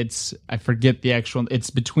ag, I forget the actual, it's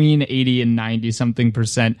between 80 and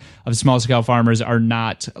 90-something% of small scale farmers are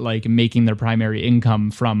not like making their primary income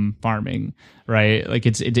from farming, right? Like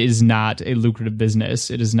it is not a lucrative business.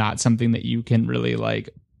 It is not something that you can really like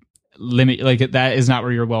limit. Like that is not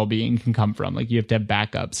where your well-being can come from. Like you have to have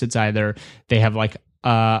backups. It's either they have like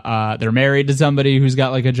they're married to somebody who's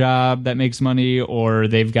got like a job that makes money, or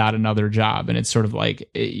they've got another job, and it's sort of like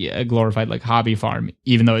a glorified like hobby farm,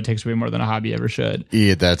 even though it takes way more than a hobby ever should.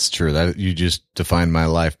 Yeah, that's true. That you just defined my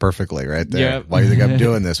life perfectly right there. Yep. Why do you think I'm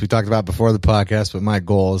doing this? We talked about before the podcast, but my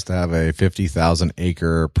goal is to have a 50,000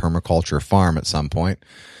 acre permaculture farm at some point.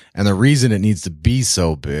 And the reason it needs to be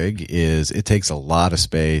so big is it takes a lot of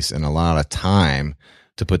space and a lot of time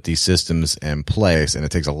to put these systems in place, and it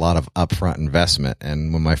takes a lot of upfront investment.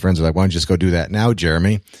 And when my friends are like, why don't you just go do that now,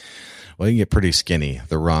 Jeremy? Well, you can get pretty skinny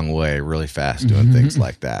the wrong way really fast doing things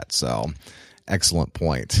like that. So excellent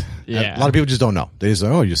point. Yeah. A lot of people just don't know. They just say,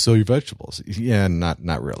 oh, you sell your vegetables. Yeah, not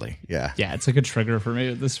really. Yeah. Yeah, it's like a trigger for me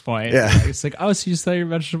at this point. Yeah. It's like, oh, so you sell your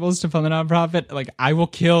vegetables to fund the nonprofit? Like, I will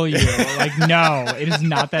kill you. Like, no, it is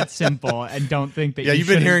not that simple. And don't think that you've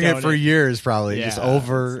been hearing it for years, probably, just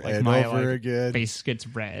over like and my, over again. Face gets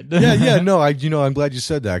red. Yeah. No, I'm glad you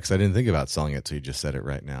said that, because I didn't think about selling it till you just said it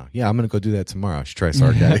right now. Yeah, I'm going to go do that tomorrow. I should try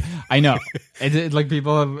Sarcati. I know. It's like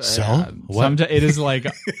people have sometimes it is like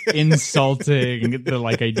insulting the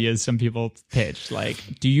like ideas some people pitch. Like,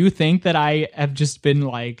 do you think that I have just been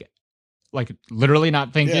like literally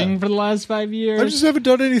not thinking for the last 5 years? I just haven't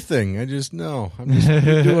done anything. I'm just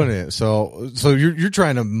doing it. So you're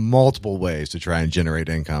trying to multiple ways to try and generate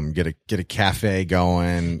income, get a cafe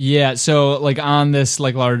going. Yeah. So like on this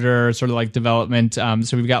like larger sort of like development,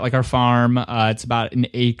 so we've got like our farm. It's about an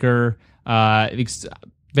acre. It's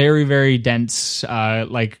very, very dense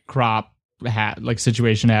like crop like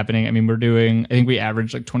situation happening. I mean, I think we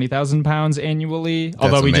average like 20,000 pounds annually,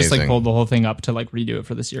 although we just like pulled the whole thing up to like redo it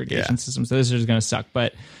for this irrigation system. So this is going to suck.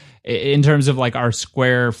 But in terms of like our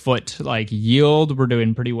square foot like yield, we're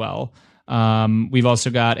doing pretty well. We've also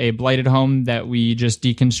got a blighted home that we just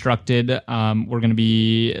deconstructed. We're going to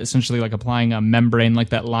be essentially like applying a membrane, like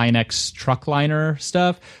that Line-X truck liner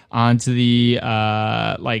stuff, onto the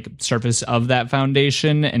like surface of that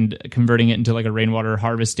foundation and converting it into like a rainwater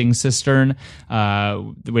harvesting cistern,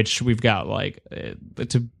 which we've got like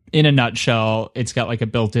in a nutshell, it's got like a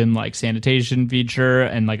built-in like sanitation feature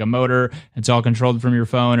and like a motor. It's all controlled from your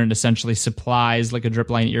phone and essentially supplies like a drip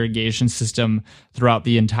line irrigation system throughout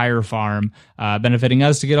the entire farm, benefiting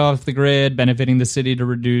us to get off the grid, benefiting the city to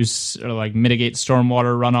reduce or like mitigate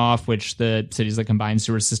stormwater runoff, which the city's like combined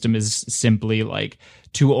sewer system is simply like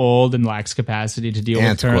too old and lacks capacity to deal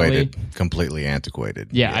with currently. Completely antiquated.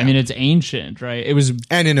 Yeah, I mean, it's ancient, right? It was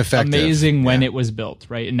and ineffective. Amazing when it was built,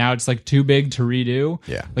 right? And now it's like too big to redo.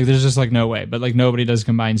 Yeah. Like there's just like no way. But like nobody does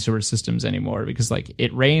combined sewer systems anymore because like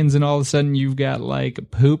it rains and all of a sudden you've got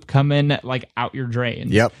like poop coming like out your drain.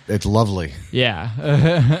 Yep. It's lovely.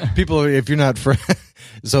 Yeah. People, if you're not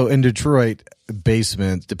so in Detroit,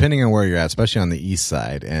 basements, depending on where you're at, especially on the east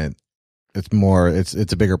side, and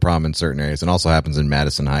it's a bigger problem in certain areas, and also happens in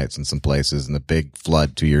Madison Heights and some places in the big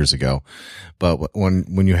flood 2 years ago. But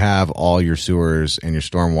when you have all your sewers and your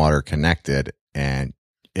stormwater connected and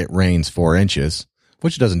it rains 4 inches,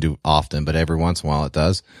 which it doesn't do often, but every once in a while it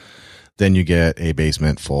does, then you get a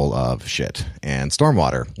basement full of shit and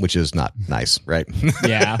stormwater, which is not nice, right?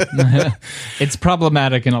 Yeah. It's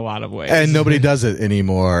problematic in a lot of ways. And nobody does it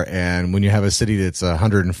anymore. And when you have a city that's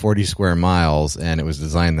 140 square miles and it was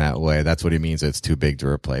designed that way, that's what it means. It's too big to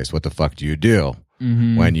replace. What the fuck do you do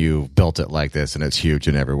when you built it like this and it's huge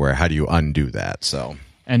and everywhere? How do you undo that? So...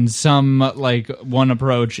 And one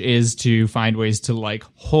approach is to find ways to like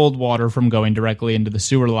hold water from going directly into the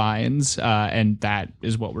sewer lines. And that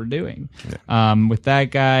is what we're doing. Yeah. With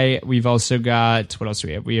that guy, we've also got, what else do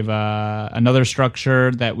we have? We have another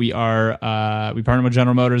structure that we partner with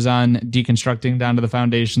General Motors on deconstructing down to the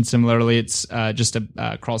foundation. Similarly, it's just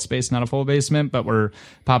a crawl space, not a full basement, but we're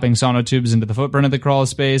popping sonotubes into the footprint of the crawl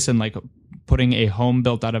space and like putting a home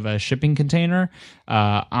built out of a shipping container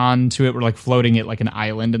onto it. We're like floating it like an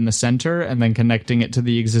island in the center and then connecting it to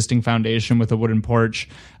the existing foundation with a wooden porch.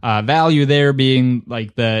 Value there being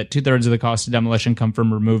like the 2/3 of the cost of demolition come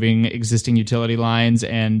from removing existing utility lines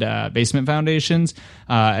and basement foundations.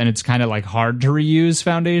 And it's kind of like hard to reuse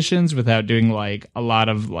foundations without doing like a lot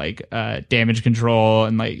of like damage control,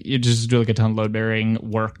 and like you just do like a ton of load bearing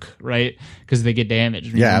work, right? Because they get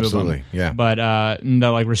damaged. Yeah, absolutely. Yeah. But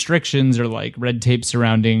the like restrictions or like red tape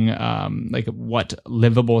surrounding like what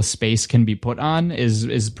livable space can be put on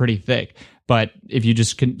is pretty thick. But if you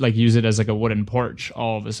just can like use it as like a wooden porch,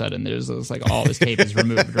 all of a sudden there's this, like all this tape is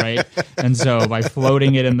removed, right? And so by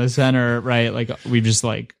floating it in the center, right, like we've just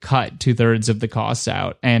like cut 2/3 of the costs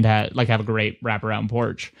out and have a great wraparound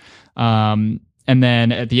porch. And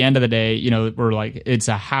then at the end of the day, you know, we're like, it's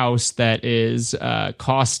a house that is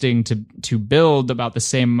costing to build about the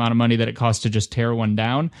same amount of money that it costs to just tear one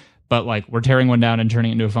down. But like we're tearing one down and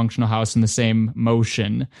turning it into a functional house in the same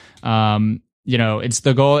motion. You know, it's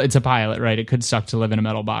the goal. It's a pilot, right? It could suck to live in a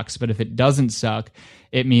metal box, but if it doesn't suck,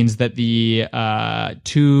 it means that the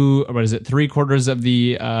 3/4 of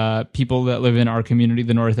the people that live in our community,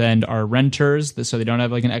 the North End, are renters, so they don't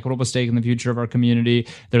have like an equitable stake in the future of our community.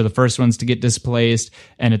 They're the first ones to get displaced,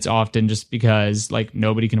 and it's often just because like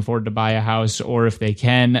nobody can afford to buy a house, or if they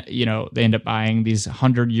can, you know, they end up buying these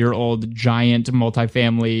 100-year-old giant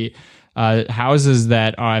multifamily houses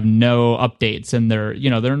that have no updates, and they're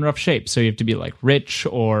in rough shape. So you have to be like rich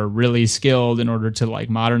or really skilled in order to like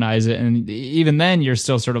modernize it. And even then you're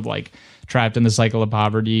still sort of like trapped in the cycle of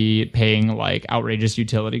poverty, paying like outrageous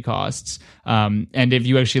utility costs. And if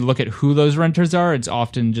you actually look at who those renters are, it's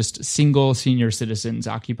often just single senior citizens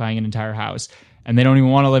occupying an entire house, and they don't even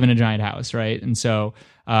want to live in a giant house. Right. And so,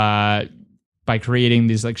 by creating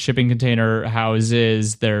these like shipping container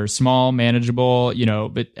houses, they're small, manageable, you know,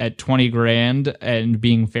 but at 20 grand and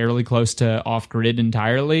being fairly close to off grid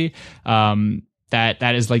entirely,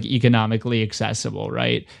 that is like economically accessible,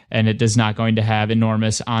 right? And it is not going to have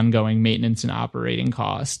enormous ongoing maintenance and operating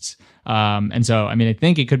costs. And so, I mean, I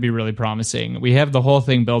think it could be really promising. We have the whole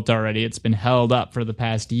thing built already. It's been held up for the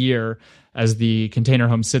past year as the container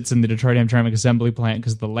home sits in the Detroit Hamtramck assembly plant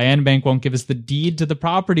because the land bank won't give us the deed to the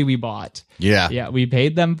property we bought. Yeah, we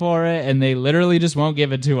paid them for it, and they literally just won't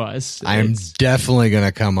give it to us. I'm definitely going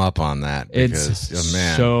to come up on that because,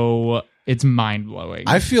 it's mind-blowing.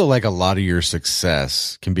 I feel like a lot of your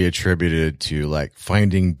success can be attributed to like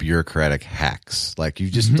finding bureaucratic hacks. Like you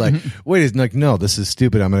just like, wait, it's like, no, this is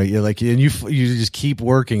stupid. I'm going to like, and you just keep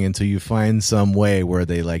working until you find some way where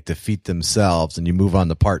they like defeat themselves and you move on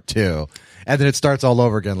to part 2. And then it starts all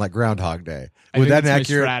over again, like Groundhog Day. I think that's my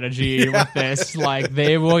strategy with this. Like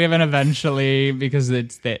they will give in eventually because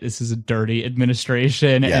this is a dirty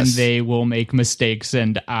administration, and they will make mistakes,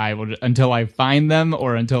 and I will until I find them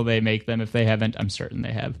or until they make them. If they haven't, I'm certain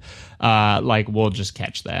they have. Like we'll just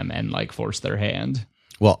catch them and like force their hand.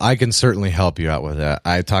 Well, I can certainly help you out with that.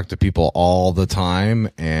 I talk to people all the time,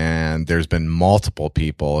 and there's been multiple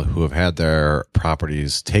people who have had their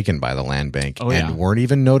properties taken by the land bank and weren't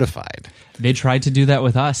even notified. They tried to do that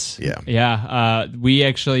with us. Yeah. Yeah. We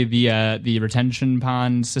actually, the retention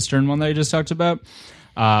pond cistern one that I just talked about,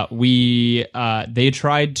 they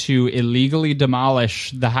tried to illegally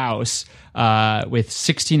demolish the house with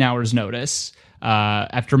 16 hours notice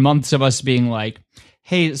after months of us being like,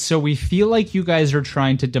 hey, so we feel like you guys are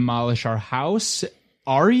trying to demolish our house.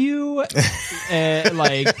 Are you?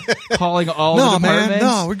 Like calling all the departments?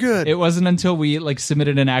 No, we're good. It wasn't until we like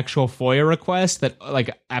submitted an actual FOIA request that like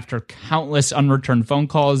after countless unreturned phone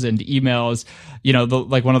calls and emails, you know,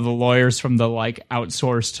 like one of the lawyers from the like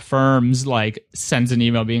outsourced firms like sends an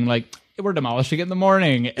email being like, we're demolishing it in the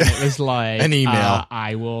morning. And it was like an email.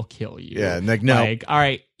 I will kill you. Yeah, like no. Like, all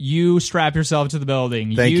right, you strap yourself to the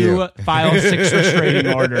building. Thank you. File 6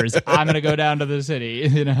 restraining orders. I'm gonna go down to the city,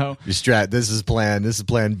 you know. You strap, this is plan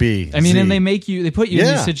B. I mean, Z. and they put you in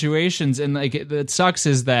these situations, and like it sucks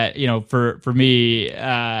is that, you know, for me,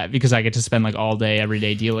 because I get to spend like all day every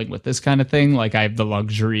day dealing with this kind of thing, like I have the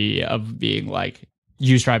luxury of being like,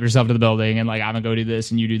 you strap yourself to the building and like I'm gonna go do this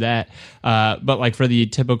and you do that, but like for the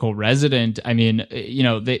typical resident, I mean, you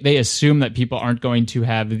know, they assume that people aren't going to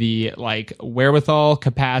have the like wherewithal,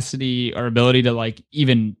 capacity, or ability to like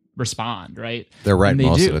even respond, right? They're right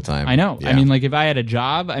most of the time. I know. Yeah. I mean, like if I had a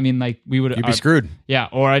job, I mean, like you'd be screwed. Yeah,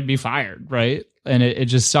 or I'd be fired, right? And it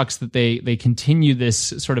just sucks that they continue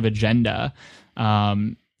this sort of agenda,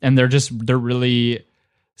 and they're really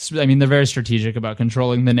I mean, they're very strategic about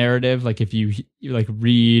controlling the narrative. Like if you like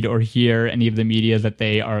read or hear any of the media that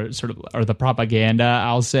they are sort of, or the propaganda,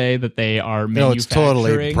 I'll say that they are manufacturing. No, it's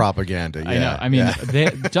totally propaganda. Yeah, I know. I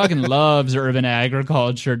mean, Duggan loves urban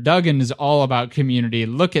agriculture. Duggan is all about community.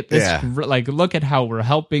 Look at this. Yeah. Like, look at how we're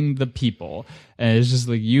helping the people. And it's just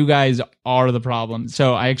like, you guys are the problem.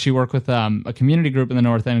 So I actually work with a community group in the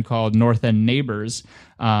North End called North End Neighbors.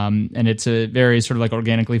 And it's a very sort of like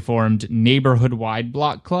organically formed neighborhood-wide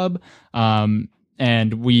block club.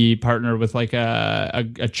 And we partner with like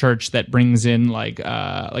a church that brings in like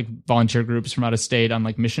volunteer groups from out of state on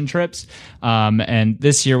like mission trips. And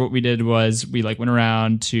this year what we did was we like went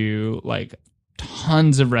around to like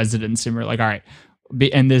tons of residents and we're like, all right.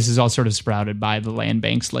 And this is all sort of sprouted by the land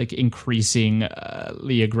banks, like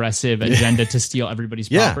increasingly aggressive agenda to steal everybody's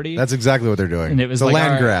property. Yeah, that's exactly what they're doing. And it was the like,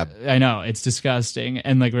 land right, grab. I know, it's disgusting.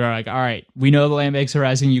 And like we were like, all right, we know the land bank's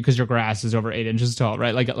harassing you because your grass is over 8 inches tall,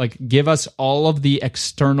 right? Like give us all of the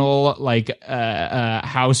external like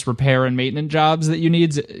house repair and maintenance jobs that you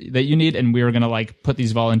need, and we were gonna like put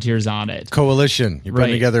these volunteers on it. Coalition. You're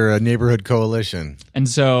putting Right. together a neighborhood coalition. And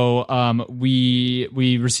so we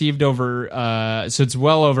received over so it's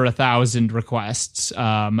well over 1,000 requests.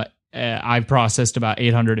 I've processed about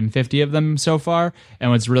 850 of them so far.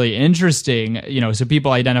 And what's really interesting, so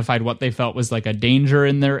people identified what they felt was like a danger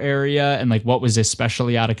in their area and like what was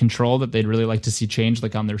especially out of control that they'd really like to see change,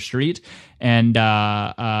 like on their street. And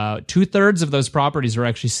 2/3 of those properties were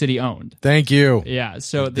actually city owned. Thank you. Yeah.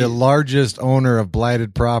 So The largest owner of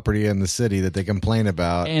blighted property in the city that they complain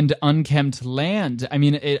about. and unkempt land. I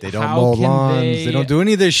mean, They don't mow lawns. They don't do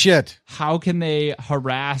any of this shit. How can they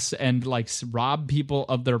harass and like rob people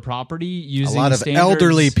of their property using A lot of standards?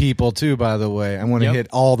 elderly people too, by the way. I want to Yep. hit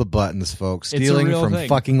all the buttons, folks. It's a Stealing real from thing.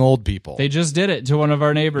 fucking old people. They just did it to one of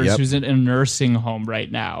our neighbors Yep. who's in a nursing home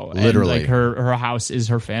right now. Literally. And like her house is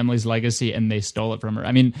her family's legacy and they stole it from her.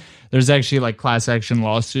 I mean, there's actually like class action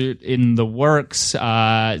lawsuit in the works,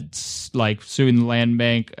 it's like suing the land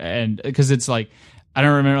bank, and because it's like, I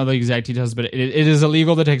don't remember the exact details, but it is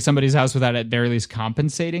illegal to take somebody's house without at very least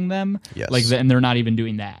compensating them. Yes. And they're not even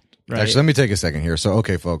doing that. Right. Actually, let me take a second here. So,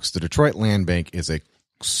 okay, folks, the Detroit Land Bank is a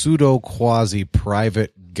pseudo quasi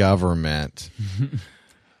private government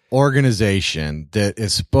organization that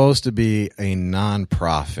is supposed to be a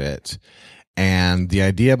nonprofit. And the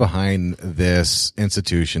idea behind this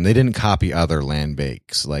institution, they didn't copy other land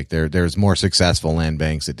banks. Like there's more successful land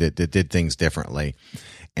banks that did things differently.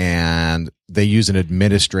 And they use an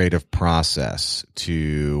administrative process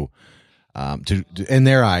to in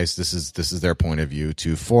their eyes, this is their point of view,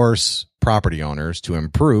 to force property owners to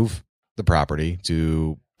improve the property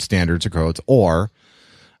to standards or codes, or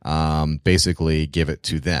basically give it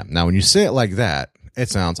to them. Now, when you say it like that, it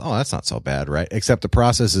sounds, oh, that's not so bad, right? Except the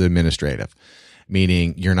process is administrative,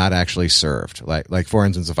 meaning you're not actually served. Like for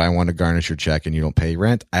instance, if I want to garnish your check and you don't pay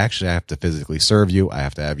rent, I actually have to physically serve you. I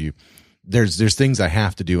have to have you. There's things I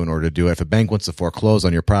have to do in order to do it. If a bank wants to foreclose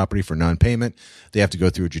on your property for non-payment, they have to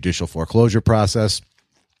go through a judicial foreclosure process.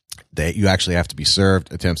 You actually have to be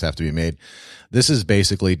served. Attempts have to be made. This is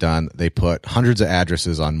basically done. They put hundreds of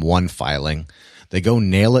addresses on one filing. They go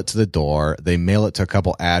nail it to the door. They mail it to a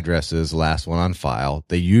couple addresses, last one on file.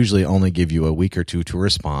 They usually only give you a week or two to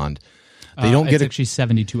respond. They don't get actually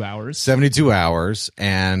 72 hours. 72 hours,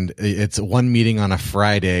 and it's one meeting on a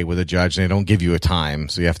Friday with a judge, and they don't give you a time,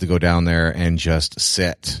 so you have to go down there and just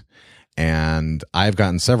sit. And I've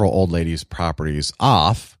gotten several old ladies' properties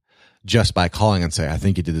off just by calling and say, I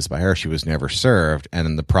think you did this by her. She was never served, and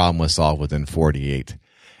then the problem was solved within 48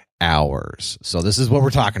 hours. So this is what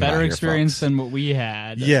we're talking about. Better here, experience folks. than what we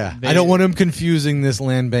had. Yeah, I don't want them confusing this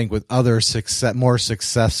land bank with other more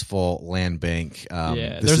successful land bank.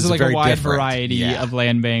 This there's is like a very wide different. variety Yeah. of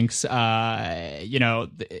land banks.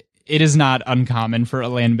 It is not uncommon for a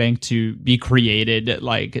land bank to be created,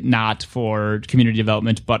 like not for community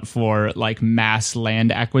development, but for like mass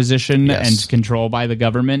land acquisition Yes. and control by the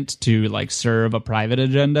government to like serve a private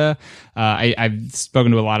agenda. I've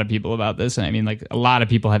spoken to a lot of people about this, and I mean, like a lot of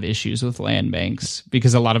people have issues with land banks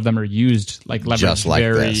because a lot of them are used like leveraged Just like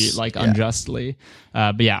very this. like Yeah. unjustly.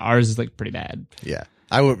 But yeah, ours is like pretty bad. Yeah.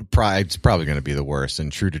 It's probably going to be the worst.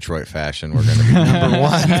 In true Detroit fashion, we're going to be number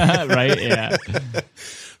one. Right? Yeah.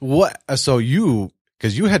 What? So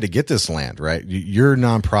because you had to get this land, right? Your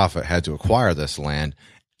nonprofit had to acquire this land.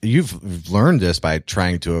 You've learned this by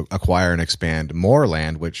trying to acquire and expand more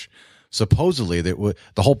land, which supposedly the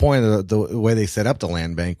whole point of the way they set up the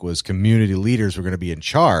land bank was community leaders were going to be in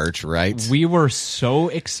charge, right? We were so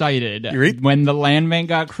excited Right? when the land bank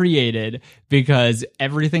got created because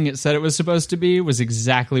everything it said it was supposed to be was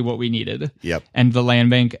exactly what we needed. Yep. And the land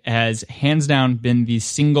bank has hands down been the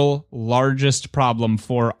single largest problem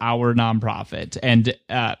for our nonprofit. And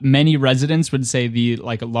many residents would say the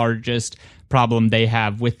largest problem they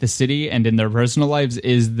have with the city and in their personal lives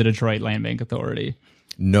is the Detroit Land Bank Authority.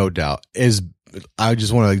 No doubt. I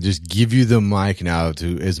just want to just give you the mic now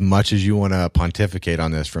to as much as you want to pontificate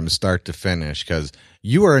on this from start to finish, because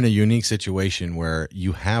you are in a unique situation where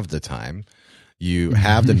you have the time, you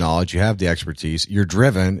have the knowledge, you have the expertise, you're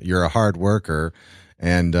driven, you're a hard worker,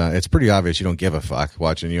 and it's pretty obvious you don't give a fuck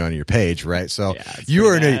watching you on your page, right? So you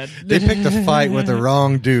were they picked a fight with the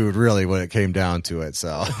wrong dude, really, when it came down to it.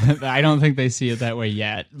 So I don't think they see it that way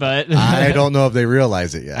yet, but I don't know if they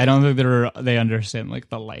realize it yet. I don't think they understand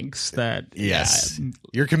the lengths that. Yes,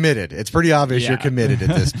 you're committed. It's pretty obvious you're committed at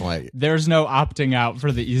this point. There's no opting out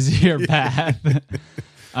for the easier path.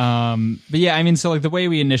 But yeah, I mean, so the way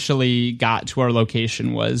we initially got to our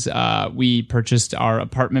location was we purchased our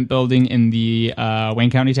apartment building in the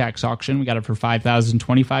Wayne County tax auction. We got it for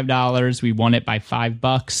 $5,025. We won it by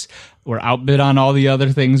 $5. We're outbid on all the other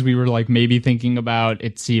things we were maybe thinking about.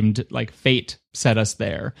 It seemed like fate set us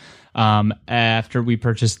there. After we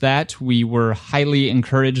purchased that, we were highly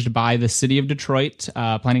encouraged by the city of Detroit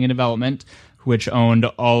Planning and Development, which owned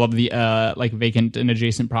all of the vacant and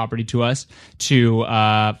adjacent property to us, to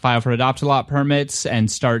file for adopt-a-lot permits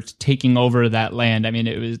and start taking over that land. I mean,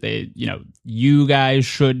 it was you guys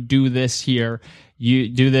should do this here. You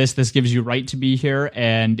do this gives you right to be here,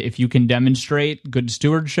 and if you can demonstrate good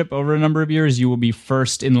stewardship over a number of years, you will be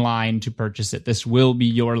first in line to purchase it. This will be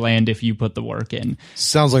your land if you put the work in.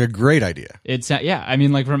 Sounds like a great idea. It's I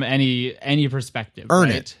mean, from any perspective. Earn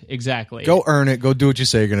right? it. Exactly. Go earn it. Go do what you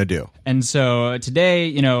say you're going to do. And so today,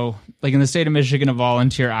 in the state of Michigan, a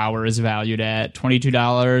volunteer hour is valued at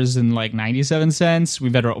 $22.97.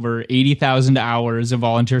 We've had over 80,000 hours of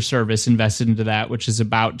volunteer service invested into that, which is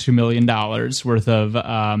about $2 million worth of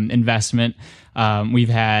investment. We've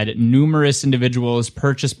had numerous individuals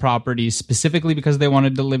purchase properties specifically because they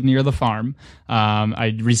wanted to live near the farm.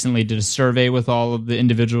 I recently did a survey with all of the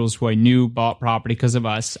individuals who I knew bought property because of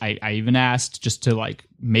us. I even asked just to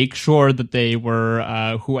make sure that they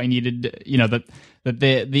were who I needed, that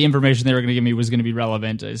the information they were going to give me was going to be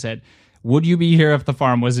relevant. I said, would you be here if the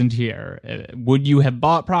farm wasn't here? Would you have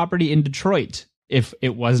bought property in Detroit if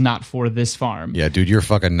it was not for this farm? Yeah, dude, you're a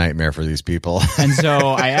fucking nightmare for these people. And so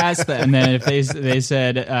I asked them, and then if they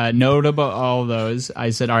said no to all of those, I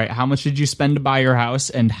said, all right, how much did you spend to buy your house,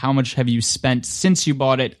 and how much have you spent since you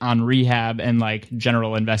bought it on rehab and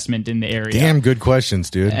general investment in the area? Damn good questions,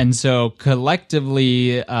 dude. And so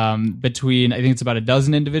collectively, between I think it's about a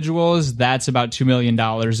dozen individuals, that's about $2 million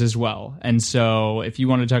as well. And so if you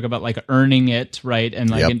want to talk about earning it, right, and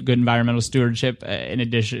good environmental stewardship, in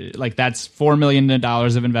addition, that's $4 million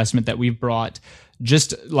of investment that we've brought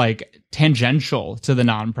just tangential to the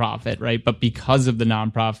nonprofit, right? But because of the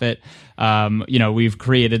nonprofit, we've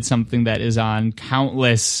created something that is on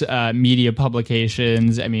countless media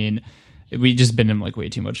publications. I mean, we just been in way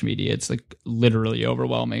too much media. It's literally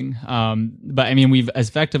overwhelming. But I mean, we've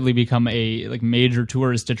effectively become a major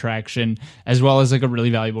tourist attraction as well as a really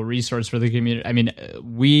valuable resource for the community. I mean,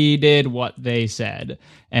 we did what they said,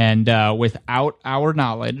 and without our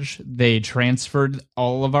knowledge, they transferred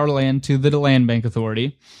all of our land to the Land Bank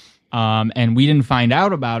Authority. And we didn't find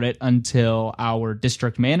out about it until our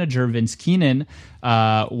district manager, Vince Keenan,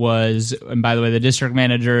 and by the way, the district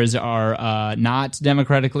managers are not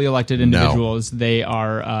democratically elected individuals. No. They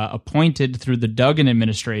are appointed through the Duggan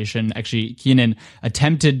administration. Actually, Keenan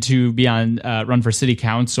attempted to be run for city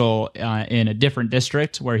council in a different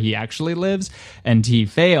district where he actually lives, and he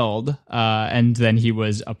failed. And then he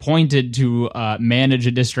was appointed to manage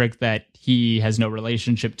a district that he has no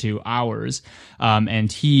relationship to ours.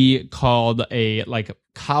 And he called a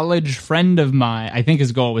college friend of mine. I think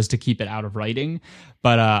his goal was to keep it out of writing,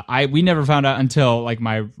 but we never found out until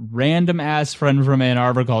my random ass friend from Ann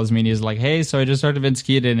Arbor calls me and he's like, hey, so I just talked to Vince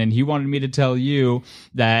Keaton and he wanted me to tell you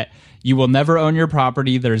that you will never own your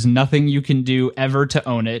property. There's nothing you can do ever to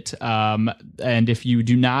own it. And if you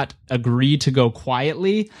do not agree to go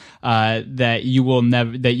quietly, that you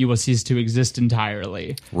will cease to exist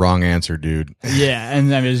entirely. Wrong answer, dude. Yeah.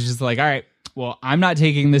 And I was just all right, well, I'm not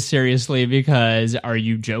taking this seriously because are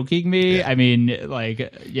you joking me? Yeah. I mean,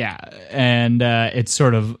 yeah. And it's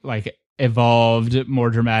sort of evolved more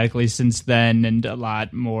dramatically since then, and a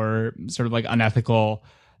lot more sort of unethical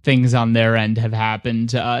things on their end have happened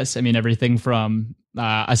to us. I mean, everything from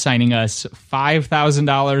assigning us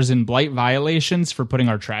 $5,000 in blight violations for putting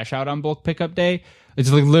our trash out on bulk pickup day. It's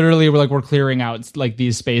like literally we're clearing out like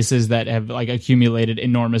these spaces that have like accumulated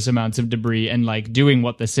enormous amounts of debris and like doing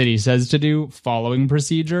what the city says to do, following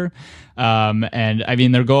procedure. And I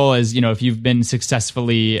mean, their goal is, if you've been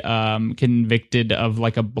successfully convicted of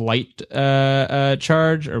like a blight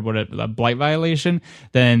charge or a blight violation,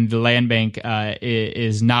 then the land bank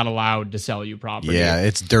is not allowed to sell you property. Yeah,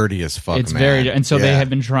 it's dirty as fuck. It's man. very, and so Yeah. they have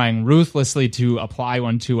been trying ruthlessly to apply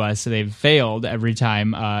one to us. So they've failed every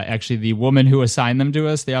time. Actually, the woman who assigned them to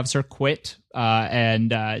us, the officer, quit. I'm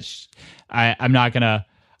not gonna.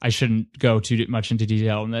 I shouldn't go too much into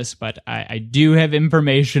detail on this, but I do have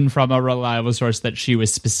information from a reliable source that she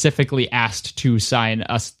was specifically asked to sign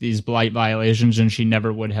us these blight violations, and she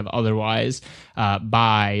never would have otherwise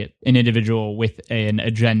by an individual with an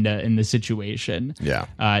agenda in the situation. Yeah.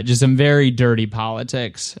 Just some very dirty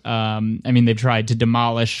politics. I mean, they've tried to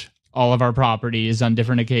demolish all of our properties on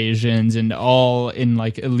different occasions and all in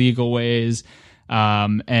like illegal ways.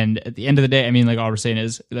 And at the end of the day, I mean, like all we're saying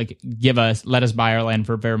is like, let us buy our land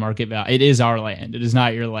for fair market value. It is our land. It is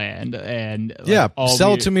not your land. And like,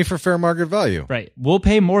 sell it to me for fair market value. Right. We'll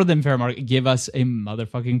pay more than fair market. Give us a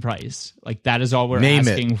motherfucking price. Like that is all we're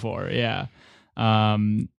asking for. Yeah.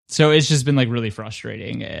 So it's just been like really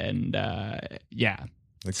frustrating and, yeah.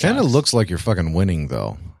 It kind of looks like you're fucking winning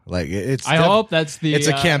though. Like it's. I hope that's the. It's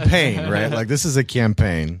a campaign, right? Like this is a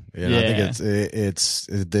campaign. Yeah. I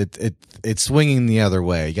think it's swinging the other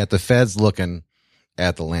way. You got the feds looking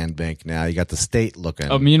at the land bank now. You got the state looking.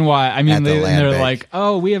 Oh, meanwhile, I mean, they're bank. like,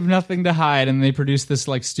 oh, we have nothing to hide, and they produce this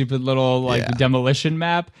like stupid little demolition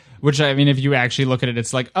map. Which I mean, if you actually look at it,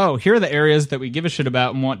 it's like, oh, here are the areas that we give a shit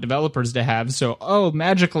about and want developers to have. So, oh,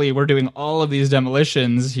 magically, we're doing all of these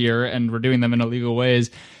demolitions here, and we're doing them in illegal ways.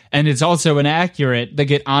 And it's also inaccurate. They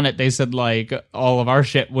get on it. They said like all of our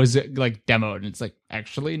shit was like demoed, and it's like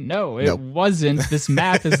actually no, it wasn't. This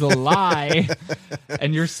map is a lie.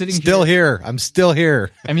 And you're sitting still here. I'm still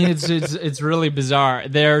here. I mean, it's really bizarre.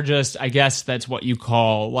 They're just, I guess that's what you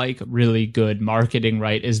call like really good marketing,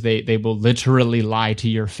 right? Is they will literally lie to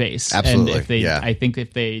your face. Absolutely. And if they, I think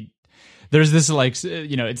if they. There's this like,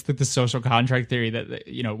 it's like the social contract theory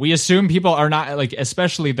that, we assume people are not like,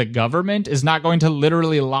 especially the government is not going to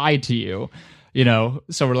literally lie to you,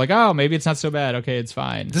 so we're like, oh, maybe it's not so bad. Okay, it's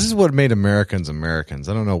fine. This is what made Americans Americans.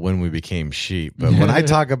 I don't know when we became sheep, but when I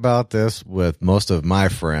talk about this with most of my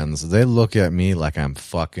friends, they look at me like I'm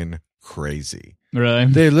fucking crazy. Really?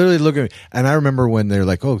 They literally look at me. And I remember when they're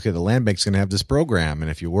like, oh, okay, the land bank's going to have this program.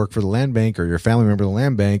 And if you work for the land bank or you're a family member of the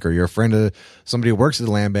land bank or you're a friend of somebody who works at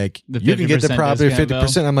the land bank, you can get the property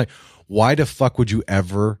 50%. I'm like, why the fuck would you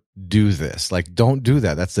ever do this? Like, don't do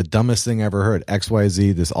that. That's the dumbest thing I ever heard.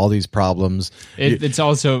 XYZ, all these problems. It's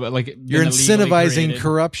also like you're incentivizing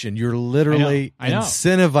corruption. You're literally I know.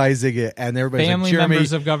 incentivizing it. And everybody's family like, Jeremy,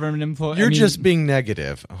 members of government employees. You're just being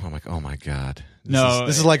negative. Oh, I'm like, oh my God.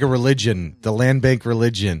 This is like a religion, the land bank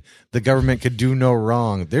religion. The government could do no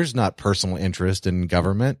wrong. There's not personal interest in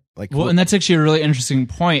government. And that's actually a really interesting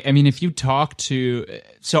point. I mean, if you talk to,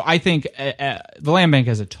 so I think the land bank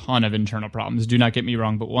has a ton of internal problems. Do not get me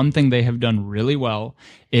wrong, but one thing they have done really well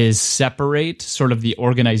is separate sort of the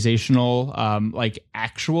organizational, like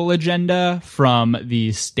actual agenda from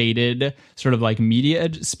the stated sort of like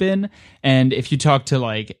media spin. And if you talk to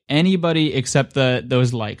like anybody except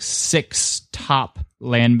those like 6 top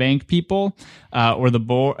land bank people, or the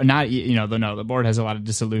board, the board has a lot of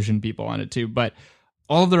disillusioned people on it too, but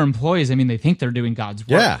all of their employees, I mean, they think they're doing God's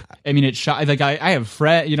work. Yeah. I mean, it's like I have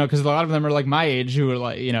friends, because a lot of them are like my age who are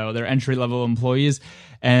like, they're entry level employees.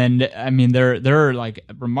 And I mean, they're like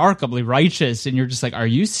remarkably righteous. And you're just like, are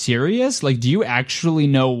you serious? Like, do you actually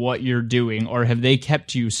know what you're doing? Or have they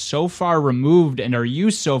kept you so far removed? And are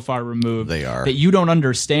you so far removed They are. that you don't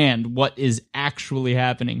understand what is actually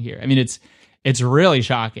happening here? I mean, it's really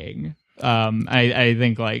shocking. I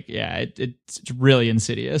think like, it's really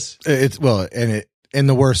insidious. In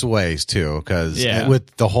the worst ways too, because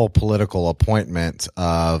with the whole political appointment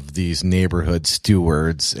of these neighborhood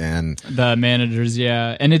stewards and the managers,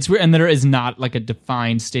 and it's weird, and there is not like a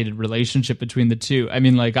defined stated relationship between the two. I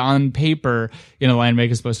mean, like on paper, land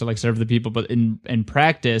bank is supposed to like serve the people, but in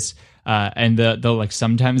practice, and they'll like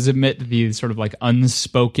sometimes admit the sort of like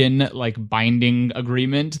unspoken like binding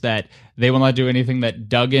agreement that they will not do anything that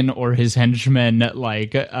Duggan or his henchmen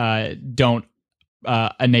like don't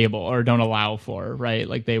enable or don't allow for, right?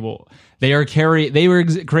 Like they were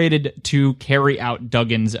created to carry out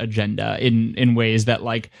Duggan's agenda in ways that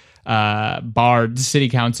like barred city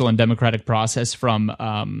council and democratic process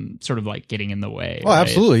from sort of like getting in the way. Oh, right?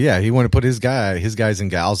 absolutely, yeah. He wanted to put his guys and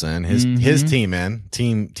gals in, his team in,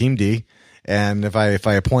 team D. And if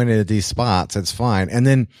I appointed these spots, that's fine. And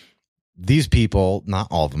then these people, not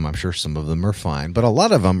all of them, I'm sure some of them are fine, but a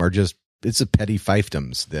lot of them are just, it's a petty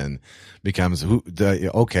fiefdoms. Then becomes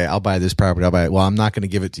okay, I'll buy this property. I'll buy it. Well, I'm not going to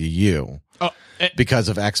give it to you because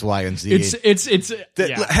of X, Y, and Z. It's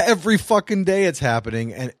every fucking day it's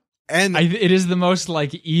happening, and it is the most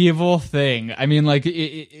like evil thing. I mean, like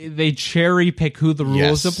they cherry pick who the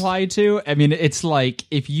rules apply to. I mean, it's like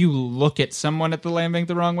if you look at someone at the land bank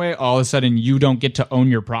the wrong way, all of a sudden you don't get to own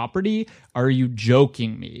your property. Are you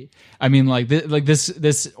joking me? I mean, like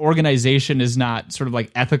this organization is not sort of like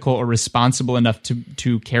ethical or responsible enough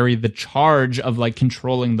to carry the charge of like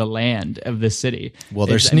controlling the land of the city. Well,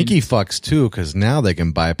 they're sneaky fucks too, because now they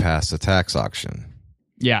can bypass the tax auction.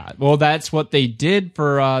 Yeah, well, that's what they did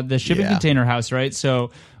for the shipping container house, right?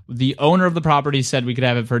 So the owner of the property said we could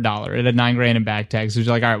have it for $1. It had $9,000 in back tax. So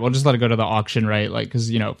like, all right, we'll just let it go to the auction, right? Like,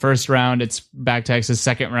 because first round it's back taxes,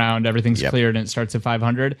 second round everything's cleared and it starts at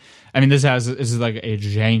 $500. I mean, this is like a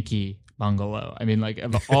janky bungalow. I mean, like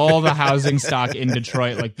of all the housing stock in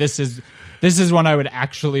Detroit, like this is one I would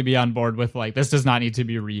actually be on board with. Like, this does not need to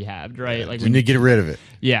be rehabbed, right? Like, we need to get rid of it.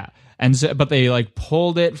 Yeah. And so, but they like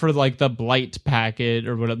pulled it for like the blight packet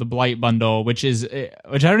or whatever, the blight bundle, which I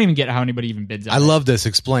don't even get how anybody even bids on. I love this.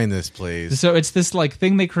 Explain this, please. So it's this like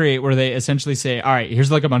thing they create where they essentially say, all right, here's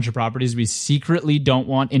like a bunch of properties we secretly don't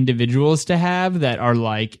want individuals to have that are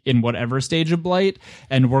like in whatever stage of blight,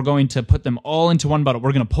 and we're going to put them all into one bundle.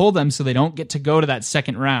 We're going to pull them so they don't get to go to that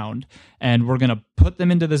second round, and we're going to put them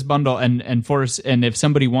into this bundle and force. And if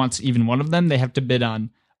somebody wants even one of them, they have to bid on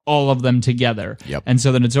all of them together. Yep. And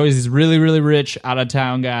so then it's always these really, really rich out of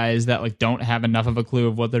town guys that like don't have enough of a clue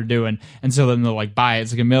of what they're doing. And so then they'll like buy it.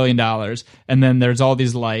 It's like $1 million. And then there's all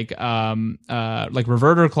these like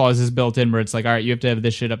reverter clauses built in where it's like, all right, you have to have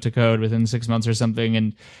this shit up to code within 6 months or something.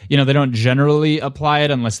 And, they don't generally apply it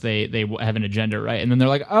unless they have an agenda, right? And then they're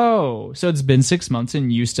like, oh, so it's been 6 months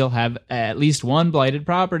and you still have at least one blighted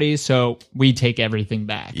property. So we take everything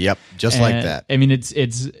back. Yep. Just like that. I mean, it's,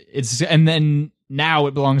 and then, now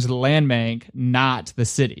it belongs to the land bank, not the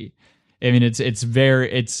city. I mean,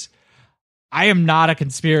 I am not a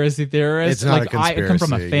conspiracy theorist. It's not a conspiracy. I come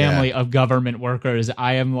from a family of government workers.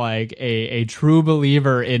 I am like a true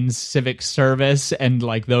believer in civic service and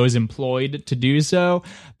like those employed to do so.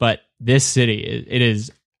 But this city, it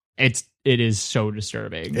is so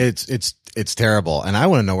disturbing. It's terrible. And I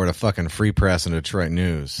want to know where the fucking Free Press and Detroit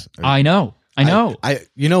News. I know.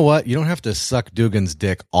 You know what? You don't have to suck Dugan's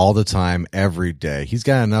dick all the time, every day. He's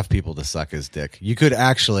got enough people to suck his dick. You could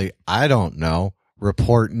actually, I don't know,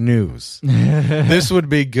 report news. This would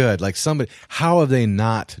be good. Like somebody, how have they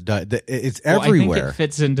not done? It's everywhere. I think it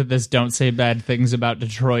fits into this "don't say bad things about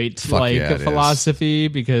Detroit" philosophy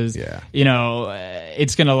because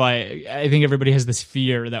it's gonna like. I think everybody has this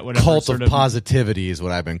fear that whatever cult of positivity is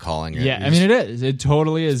what I've been calling it. Yeah, I mean it is. It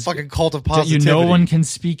totally is. Fucking cult of positivity. No one can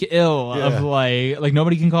speak ill of like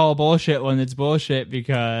nobody can call bullshit when it's bullshit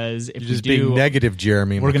because if you're just we do, being negative,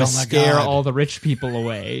 Jeremy. We're gonna scare all the rich people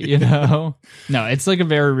away. No. It's like a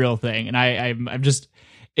very real thing, and I'm just.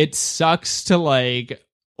 It sucks to like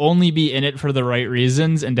only be in it for the right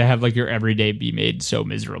reasons, and to have like your everyday be made so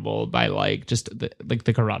miserable by like just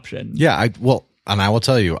the corruption. Yeah, and I will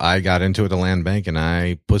tell you, I got into it at the land bank, and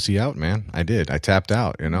I pussy out, man. I did. I tapped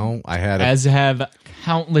out. I had as have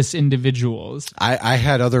countless individuals. I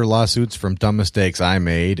had other lawsuits from dumb mistakes I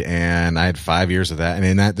made, and I had 5 years of that,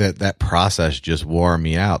 and that process just wore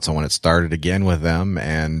me out. So when it started again with them,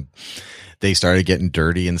 and they started getting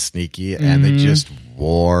dirty and sneaky, and they just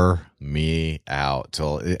wore me out.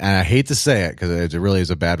 And I hate to say it because it really is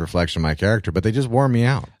a bad reflection of my character, but they just wore me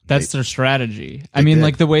out. That's their strategy. I mean,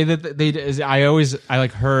 like the way that I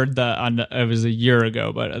like heard it was a year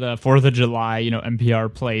ago, but the 4th of July,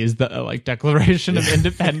 NPR plays the like Declaration of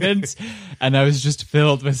Independence, and I was just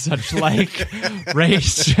filled with such like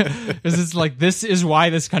rage because it's like this is why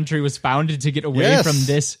this country was founded, to get away from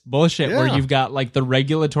this bullshit where you've got like the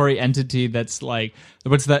regulatory entity that's like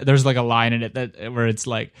what's that? There's like a line in it where it's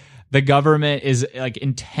like, the government is like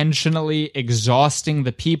intentionally exhausting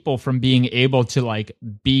the people from being able to like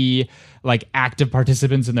be like active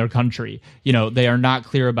participants in their country. You know, they are not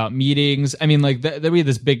clear about meetings. I mean, like we had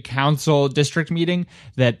this big council district meeting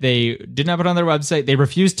that they didn't have it on their website. They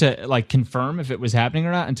refused to like confirm if it was happening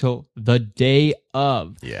or not until the day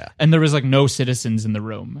of. Yeah. And there was like no citizens in the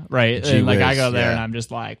room, right? Gee And like I whiz, go there yeah. and I'm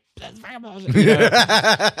just like, you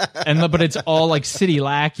know? But it's all like city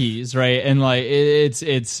lackeys, right? And like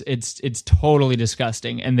it's totally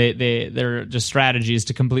disgusting. And they're just strategies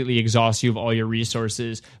to completely exhaust you of all your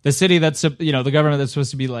resources. The city that's, you know, the government that's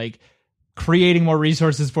supposed to be like creating more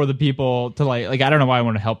resources for the people to like I don't know why I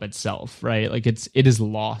want to help itself, right? Like it is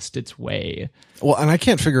lost its way. Well, and I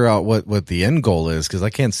can't figure out what the end goal is because I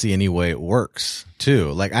can't see any way it works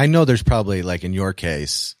too. Like I know there's probably like in your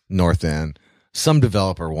case, North End, some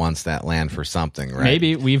developer wants that land for something, right?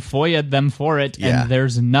 Maybe we've FOIA'd them for it, Yeah. and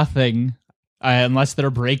there's nothing unless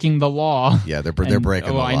they're breaking the law. Yeah, they're breaking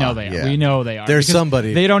the law. I know they are. Yeah. We know they are. There's Because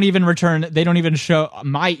somebody. They don't even show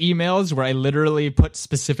my emails where I literally put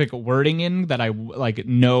specific wording in that I like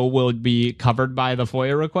know will be covered by the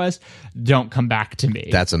FOIA request. Don't come back to me.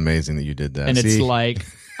 That's amazing that you did that. And See? it's like,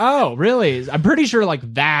 oh, really? I'm pretty sure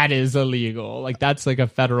like that is illegal. Like that's like a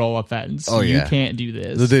federal offense. Oh, yeah. You can't do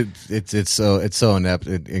this. It's so inept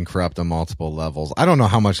and corrupt on multiple levels. I don't know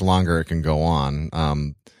how much longer it can go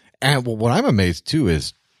on. And what I'm amazed too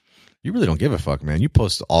is you really don't give a fuck, man. You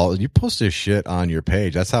post this shit on your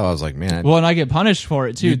page. That's how I was like, man. Well, and I get punished for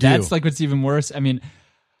it too. You do. That's like what's even worse. I mean,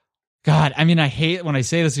 God, I mean, I hate when I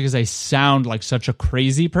say this because I sound like such a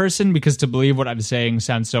crazy person because to believe what I'm saying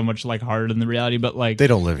sounds so much like harder than the reality. But like, They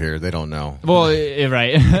don't live here. They don't know. well,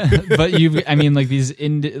 right. But I mean, like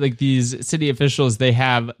these city officials, they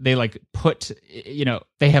like put, you know,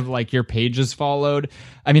 they have like your pages followed.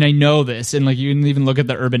 I mean, I know this, and like you can even look at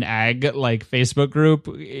the Urban Ag like Facebook group.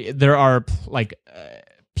 There are like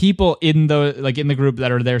people in the group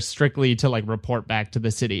that are there strictly to like report back to the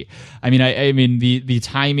city. I mean, the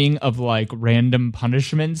timing of like random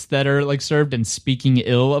punishments that are like served and speaking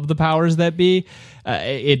ill of the powers that be,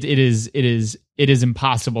 it is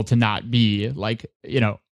impossible to not be like, you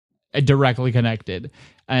know, directly connected.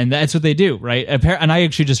 And that's what they do, right? And I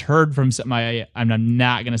actually just heard from I'm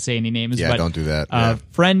not going to say any names, Yeah, but don't do that. a Yeah.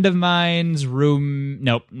 friend of mine's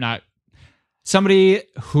not somebody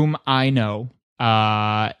whom I know,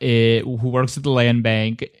 who works at the land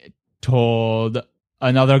bank, told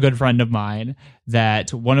another good friend of mine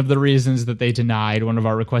that one of the reasons that they denied one of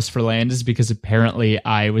our requests for land is because apparently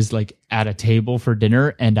I was like at a table for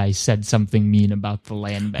dinner and I said something mean about the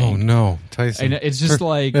land bank. Oh no, Tyson. And it's just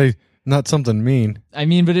like, hey, not something mean. I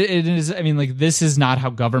mean, but it is, I mean, like, this is not how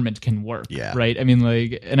government can work. Yeah. Right. I mean,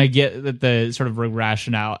 like, and I get that the sort of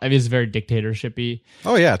rationale, I mean, it's very dictatorship-y,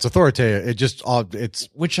 Oh yeah, it's authoritative. It's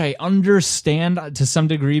which I understand to some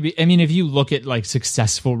degree. I mean, if you look at like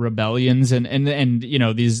successful rebellions and you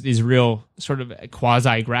know, these real sort of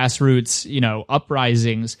quasi grassroots, you know,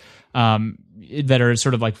 uprisings, that are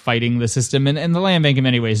sort of like fighting the system, and the land bank in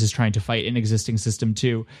many ways is trying to fight an existing system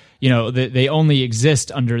too. You know, they only exist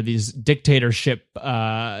under these dictatorship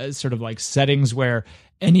sort of like settings where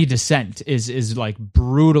any dissent is like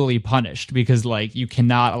brutally punished, because like you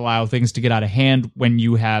cannot allow things to get out of hand when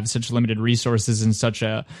you have such limited resources and such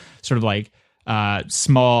a sort of like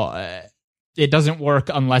small. It doesn't work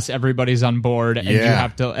unless everybody's on board, and you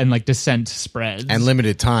have to, and like dissent spreads and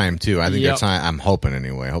limited time too. I think their Yep. time. I'm hoping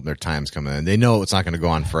anyway. I hope their time's coming in. They know it's not going to go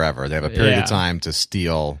on forever. They have a period Yeah. of time to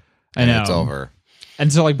steal, I and know. it's over.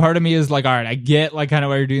 And so like part of me is like, all right, I get like kind of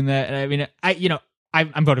why you're doing that. And I mean,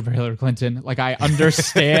 I'm voting for Hillary Clinton. Like I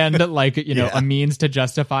understand like, you know, Yeah. a means to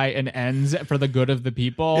justify an ends for the good of the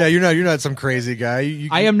people. Yeah, you're not some crazy guy.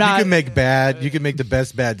 I am not- You can make bad. You can make the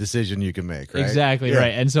best bad decision you can make. Right? Exactly Yeah.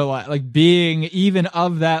 right. And so like being even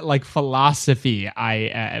of that like philosophy,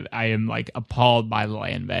 I am like appalled by the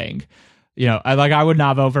land bank. You know, I would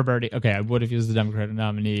not vote for Bernie. Okay, I would if he was the Democratic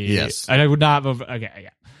nominee. Yes. And I would not vote for, okay, yeah.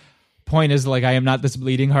 Point is, like, I am not this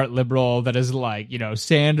bleeding heart liberal that is like, you know,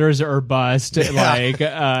 Sanders or bust. Like,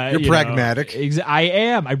 You're pragmatic. I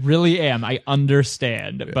am. I really am. I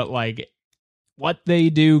understand. But like, what they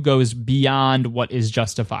do goes beyond what is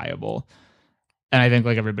justifiable. And I think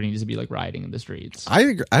like everybody needs to be like rioting in the streets.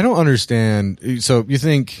 I don't understand. So you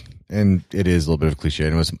think, and it is a little bit of a cliche,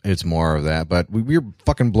 and it's more of that, but we're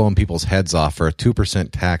fucking blowing people's heads off for a 2%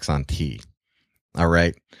 tax on tea. All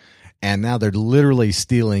right. And now they're literally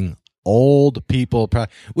stealing old people,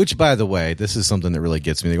 which, by the way, this is something that really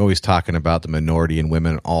gets me. They're always talking about the minority and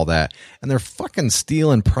women and all that, and they're fucking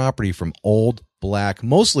stealing property from old black,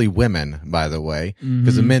 mostly women, by the way,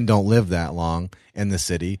 because the men don't live that long in the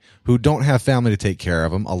city, who don't have family to take care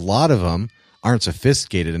of them. A lot of them aren't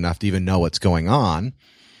sophisticated enough to even know what's going on.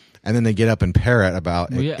 and then they get up and parrot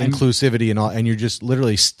about Well, yeah, inclusivity and all, and you're just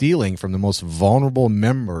literally stealing from the most vulnerable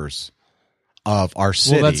members of our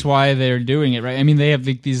city. Well, that's why they're doing it, right? I mean, they have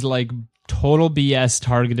these like total BS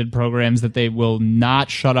targeted programs that they will not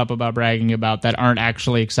shut up about bragging about that aren't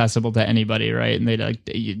actually accessible to anybody, right? And they like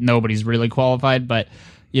nobody's really qualified, but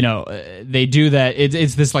you know, they do that.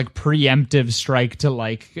 It's this like preemptive strike to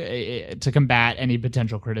like to combat any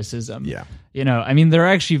potential criticism. Yeah. You know, I mean, they're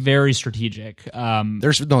actually very strategic.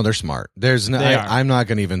 They're smart. I'm not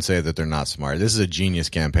going to even say that they're not smart. This is a genius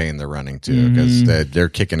campaign they're running too, because they're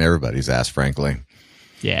kicking everybody's ass, frankly.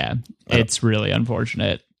 Yeah, it's really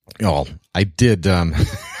unfortunate. Oh, I did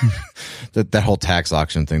that whole tax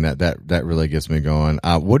auction thing. That really gets me going.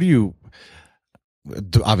 What do you?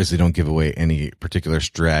 Obviously, don't give away any particular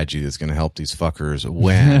strategy that's going to help these fuckers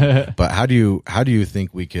win. But how do you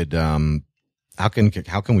think we could? How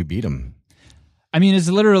can we beat them? I mean, it's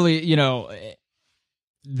literally, you know,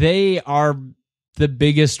 they are the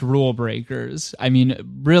biggest rule breakers. I mean,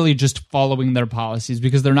 really just following their policies,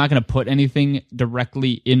 because they're not going to put anything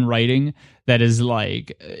directly in writing that is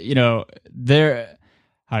like, you know, how do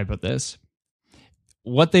I put this?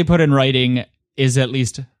 What they put in writing is at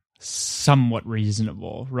least somewhat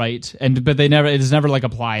reasonable, right? But it is never like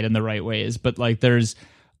applied in the right ways. But like there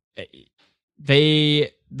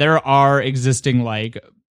are existing like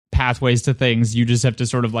pathways to things. You just have to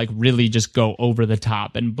sort of like really just go over the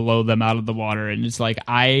top and blow them out of the water. And it's like,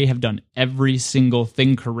 I have done every single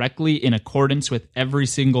thing correctly in accordance with every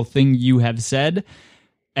single thing you have said.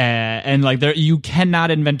 And like you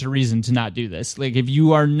cannot invent a reason to not do this. Like if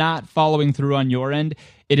you are not following through on your end,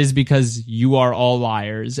 it is because you are all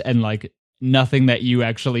liars and like nothing that you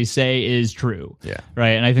actually say is true. Yeah.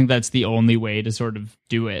 Right. And I think that's the only way to sort of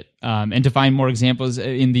do it. And to find more examples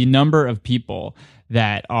in the number of people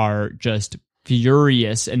that are just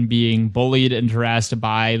furious and being bullied and harassed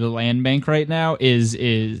by the land bank right now is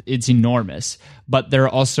it's enormous. But they're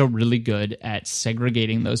also really good at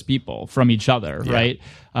segregating those people from each other, right?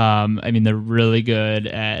 I mean, they're really good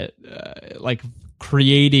at like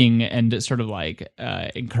creating and sort of like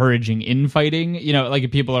encouraging infighting. You know, like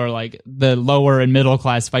if people are like the lower and middle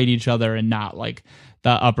class fight each other and not like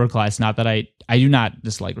the upper class. Not that I do not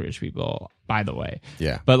dislike rich people, by the way.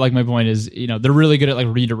 Yeah. But like my point is, you know, they're really good at like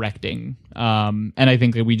redirecting. And I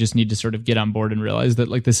think that we just need to sort of get on board and realize that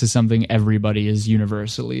like this is something everybody is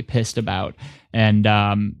universally pissed about. And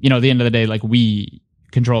you know, at the end of the day, like we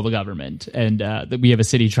control the government, and that we have a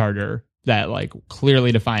city charter that like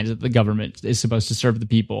clearly defines that the government is supposed to serve the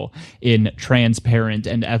people in transparent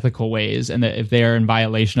and ethical ways, and that if they are in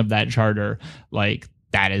violation of that charter, like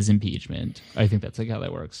that is impeachment. I think that's like how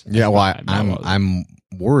that works. Yeah, well, I'm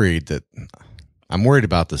worried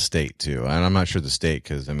about the state too, and I'm not sure the state,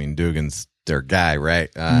 because I mean Dugan's their guy, right?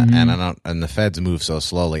 And the feds move so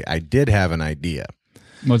slowly. I did have an idea.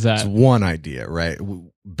 What's that? It's one idea, right?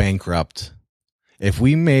 Bankrupt. If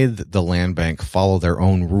we made the land bank follow their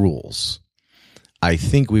own rules, I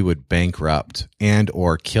think we would bankrupt and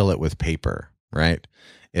or kill it with paper, right?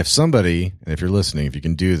 If somebody, and if you're listening, if you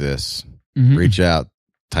can do this, reach out,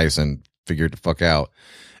 Tyson, figure it the fuck out,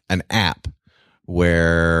 an app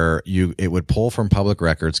where it would pull from public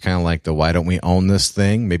records, kind of like the why don't we own this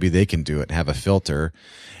thing? Maybe they can do it, have a filter,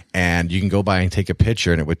 and you can go by and take a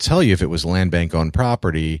picture, and it would tell you if it was land bank owned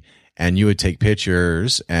property, and you would take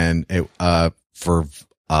pictures and for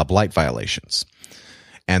blight violations,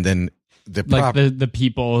 and then the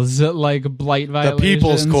people's like blight violations. The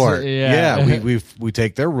people's court. Yeah. We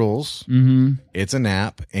take their rules. It's an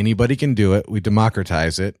app. Anybody can do it. We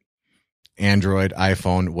democratize it. Android,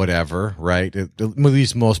 iPhone, whatever, right? At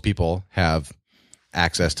least most people have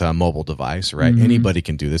access to a mobile device, right? Anybody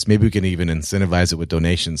can do this. Maybe we can even incentivize it with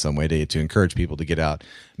donations some way to encourage people to get out,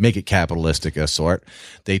 make it capitalistic of sort.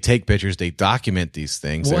 They take pictures, they document these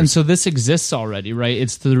things. Well, and so this exists already, right?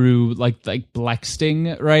 It's through like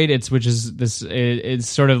Blexting, right? It's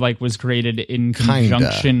sort of like was created in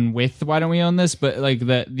conjunction with Why Don't We Own This? But like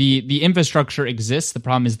the infrastructure exists. The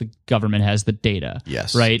problem is the government has the data.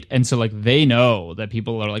 Yes. Right. And so like they know that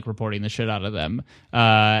people are like reporting the shit out of them.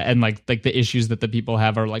 And like the issues that the people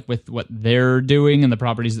have are like with what they're doing and the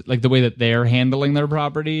properties, like the way that they're handling their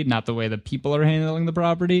property, not the way that people are handling the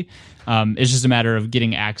property. It's just a matter of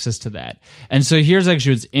getting access to that. And so here's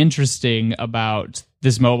actually what's interesting about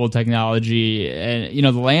this mobile technology. And, you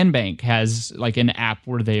know, the land bank has like an app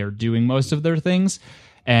where they are doing most of their things.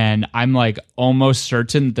 And I'm like almost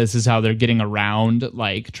certain this is how they're getting around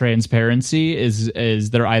like transparency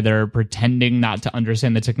is they're either pretending not to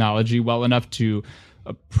understand the technology well enough to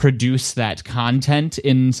produce that content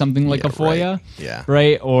in something like a FOIA, right. Yeah.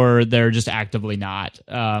 right? Or they're just actively not.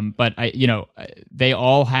 But they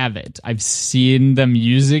all have it. I've seen them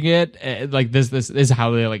using it. Like this is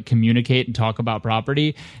how they like communicate and talk about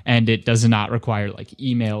property, and it does not require like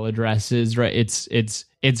email addresses, right?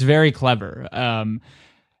 It's very clever.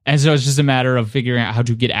 And so it's just a matter of figuring out how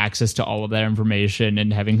to get access to all of that information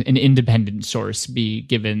and having an independent source be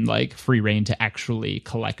given like free reign to actually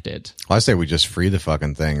collect it. Well, I say we just free the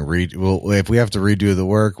fucking thing. If we have to redo the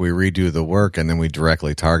work, we redo the work, and then we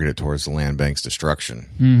directly target it towards the land bank's destruction.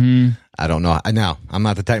 Mm-hmm. I don't know. Now, I'm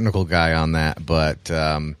not the technical guy on that, but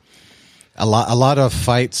a lot of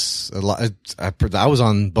fights. I was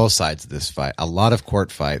on both sides of this fight. A lot of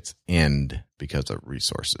court fights end because of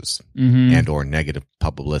resources and or negative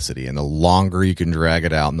publicity. And the longer you can drag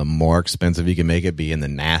it out and the more expensive you can make it be and the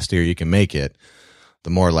nastier you can make it,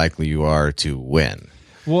 the more likely you are to win.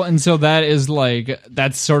 Well, and so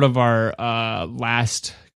that's sort of our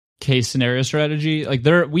last case scenario strategy. Like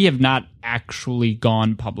we have not actually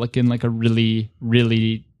gone public in like a really,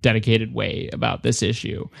 really dedicated way about this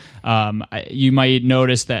issue. You might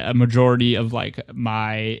notice that a majority of like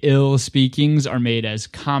my ill speakings are made as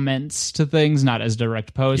comments to things, not as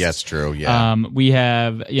direct posts. Yes, true. Yeah. We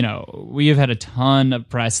have had a ton of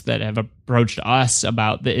press that have approached us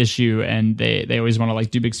about the issue, and they always want to like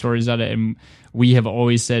do big stories on it. And we have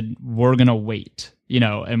always said, we're going to wait.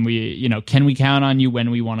 And we, can we count on you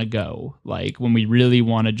when we want to go? Like when we really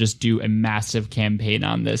want to just do a massive campaign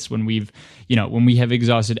on this, when we have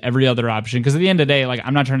exhausted every other option. Because at the end of the day, like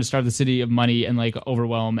I'm not trying to starve the city of money and like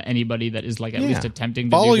overwhelm anybody that is like at least attempting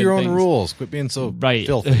to follow do your own things. Rules. Quit being so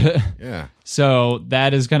filthy. Yeah. So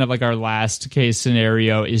that is kind of like our last case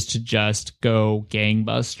scenario, is to just go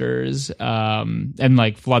gangbusters and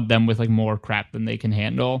like flood them with like more crap than they can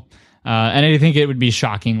handle. And I think it would be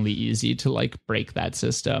shockingly easy to like break that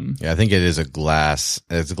system. Yeah, I think it's a glass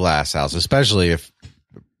house, especially if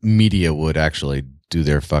media would actually do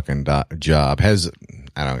their fucking job. I'm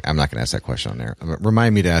not going to ask that question on there.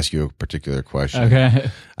 Remind me to ask you a particular question. Okay.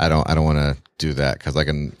 I don't want to do that because I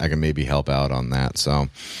can maybe help out on that. So,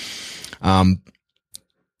 I'm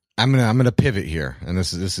gonna pivot here, and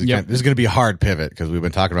this is going to be a hard pivot because we've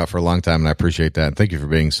been talking about it for a long time, and I appreciate that. And thank you for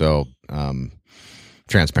being so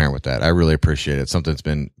transparent with that. I really appreciate it. Something's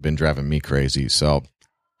been driving me crazy. So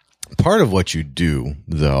part of what you do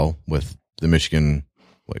though with the Michigan,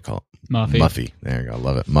 what do you call it? Muffy. There you go. I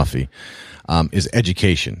love it. Muffy. Is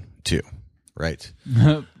education too, right?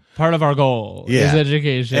 Part of our goal is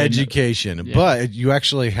education. Yeah. But you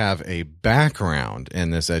actually have a background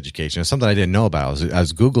in this education. It's something I didn't know about. I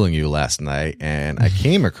was Googling you last night and I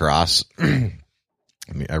came across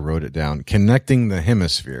I wrote it down. Connecting the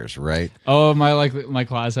hemispheres, right? Oh, my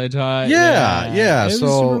class I taught. Yeah. It was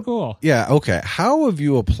super cool. Yeah. Okay. How have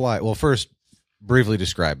you applied? Well, first, briefly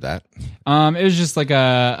describe that. It was just like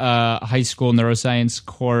a high school neuroscience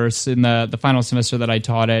course. In the final semester that I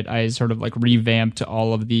taught it, I sort of like revamped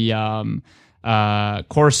all of the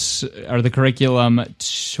course or the curriculum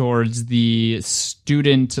towards the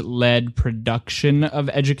student-led production of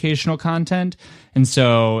educational content. And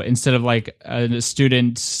so instead of like a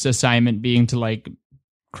student's assignment being to like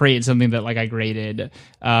create something that like I graded,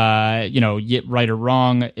 right or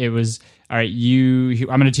wrong, it was, all right, I'm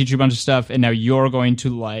going to teach you a bunch of stuff, and now you're going to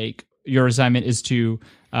like, your assignment is to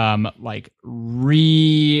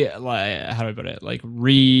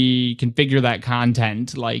reconfigure that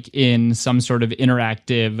content like in some sort of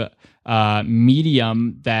interactive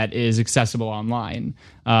medium that is accessible online.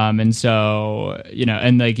 And so,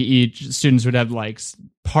 and like each students would have like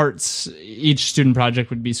parts, each student project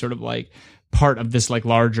would be sort of like part of this like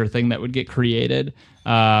larger thing that would get created.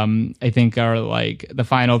 I think our like the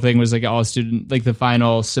final thing was like all student, like the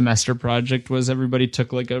final semester project was everybody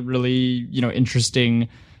took like a really, interesting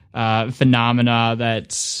phenomena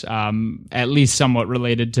that's at least somewhat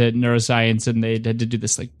related to neuroscience, and they had to do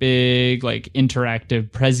this like big like interactive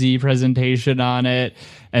Prezi presentation on it,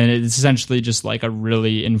 and it's essentially just like a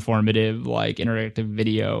really informative like interactive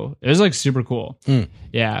video. It was like super cool.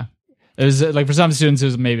 Yeah. It was like for some students, it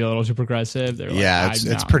was maybe a little too progressive. They're like,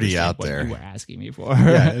 it's pretty out there. What you were asking me for.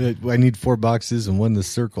 Yeah, I need 4 boxes and 1 in the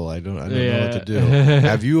circle. I don't know what to do.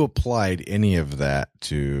 Have you applied any of that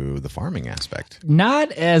to the farming aspect?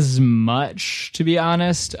 Not as much, to be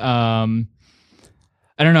honest. I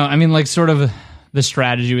don't know. I mean, like sort of the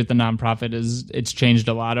strategy with the nonprofit it's changed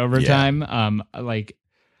a lot over time. Like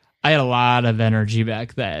I had a lot of energy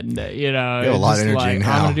back then, You have a lot of energy like,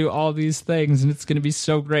 now. I'm going to do all these things and it's going to be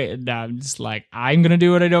so great. And now I'm just like, I'm going to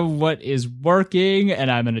do what I know what is working,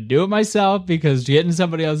 and I'm going to do it myself because getting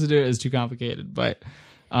somebody else to do it is too complicated. But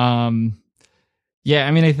Yeah,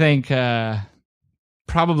 I mean, I think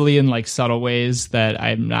probably in like subtle ways that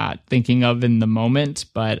I'm not thinking of in the moment,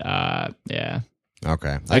 but yeah.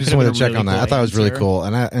 Okay, I just wanted to check on that. I thought it was really cool,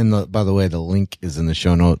 and by the way, the link is in the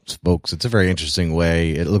show notes, folks. It's a very interesting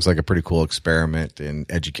way. It looks like a pretty cool experiment in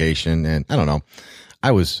education, and I don't know.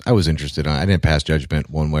 I was interested in it. I didn't pass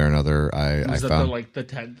judgment one way or another. I found the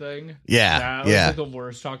TED thing. Yeah, that was like the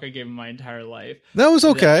worst talk I gave in my entire life. That was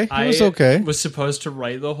okay. It was okay. I was supposed to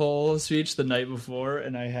write the whole speech the night before,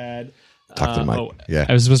 and I had talk to the mic. Yeah,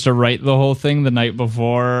 I was supposed to write the whole thing the night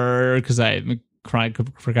before because I'm a chronic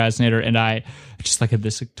procrastinator, and I just like had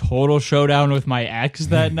this like, total showdown with my ex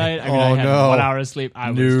that night. I mean, I had 1 hour of sleep. I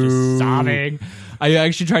was just sobbing. I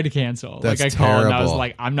actually tried to cancel. That's I called and I was terrible.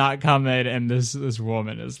 like, I'm not coming. And this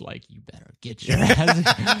woman is like, you better get your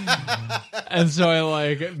ass. And so I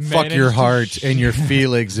like fuck your heart and your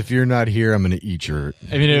feelings. If you're not here, I'm going to eat your.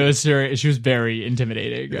 I mean, it was serious. She was very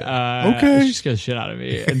intimidating. Okay. She scared the shit out of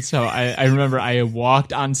me. And so I remember I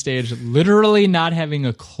walked on stage literally not having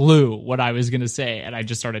a clue what I was going to say. And I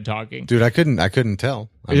just started talking. Dude, I couldn't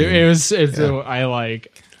tell.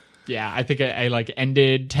 I think I like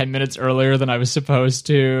ended 10 minutes earlier than I was supposed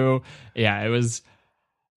to. Yeah, it was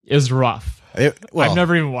rough. I've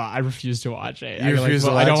never even watched. I refuse to watch it. You refuse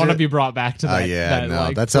to watch I don't want to it? be brought back to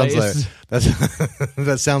that. That sounds place.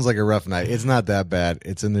 that sounds like a rough night. It's not that bad.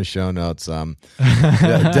 It's in the show notes.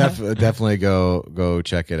 Definitely go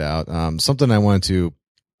check it out. Something I wanted to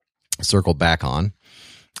circle back on.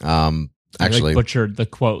 Actually, I butchered the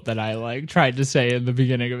quote that I like tried to say in the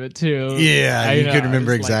beginning of it too. Yeah, you could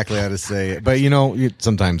remember exactly how to say it. But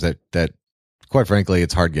sometimes that quite frankly,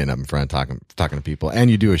 it's hard getting up in front of talking to people, and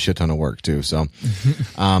you do a shit ton of work too. So,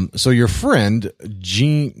 so your friend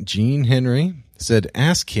Gene Henry said,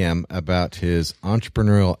 ask him about his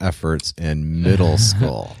entrepreneurial efforts in middle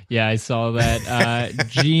school. Yeah, I saw that.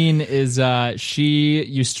 Jean is, she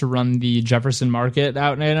used to run the Jefferson Market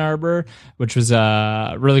out in Ann Arbor, which was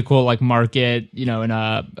a really cool like market,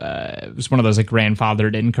 it was one of those like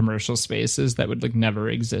grandfathered in commercial spaces that would like never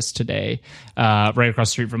exist today. Right across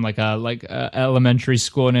the street from like a elementary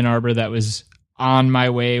school in Ann Arbor that was on my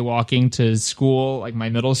way walking to school, like my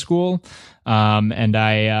middle school. And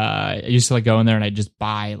I used to like go in there and I'd just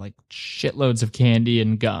buy like shitloads of candy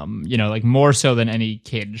and gum, like more so than any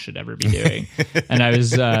kid should ever be doing. And I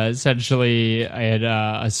was, essentially, I had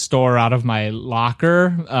a store out of my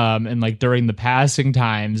locker. And like during the passing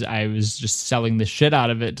times, I was just selling the shit out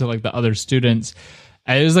of it to like the other students.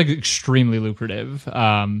 And it was like extremely lucrative.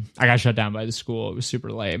 I got shut down by the school. It was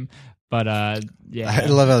super lame. But yeah, I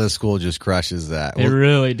love how the school just crushes that. It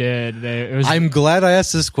really did. I'm glad I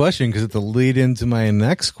asked this question because it's the lead into my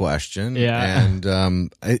next question. Yeah,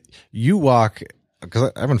 and you walk,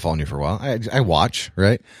 because I've been following you for a while. I watch,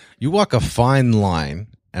 right? You walk a fine line,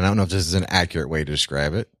 and I don't know if this is an accurate way to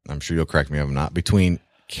describe it. I'm sure you'll correct me if I'm not. Between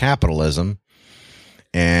capitalism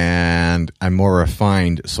and a more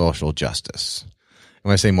refined social justice.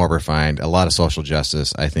 When I say more refined, a lot of social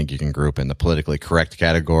justice, I think you can group in the politically correct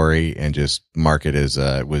category and just mark it as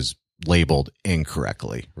was labeled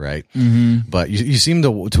incorrectly, right? Mm-hmm. But you seem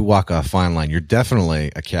to walk a fine line. You're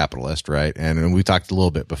definitely a capitalist, right? And we talked a little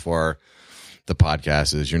bit before the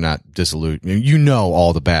podcast is you're not disillusioned. You know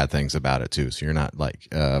all the bad things about it too, so you're not like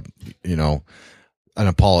an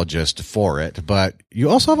apologist for it. But you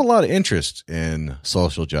also have a lot of interest in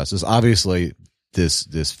social justice. Obviously,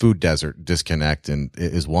 this food desert disconnect and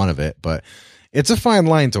is one of it, but it's a fine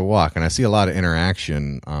line to walk, and I see a lot of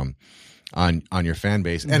interaction on your fan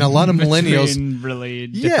base and a lot of millennials, between really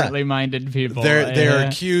differently minded people. They're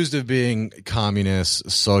accused of being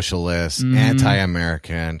communists, socialists,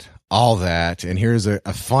 anti-American, all that. And here's a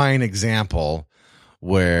fine example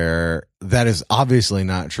where that is obviously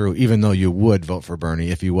not true, even though you would vote for Bernie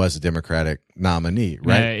if he was a Democratic nominee,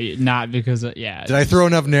 right? Not because of, yeah. Did I throw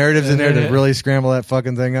enough narratives in there to really scramble that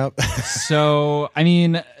fucking thing up? So, I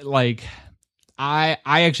mean, like,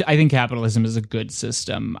 I think capitalism is a good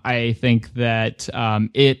system. I think that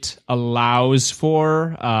it allows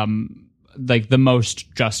for like the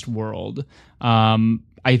most just world.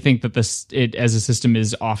 I think that it as a system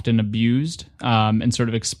is often abused and sort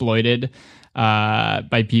of exploited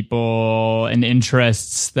by people and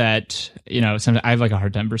interests that, sometimes I have like a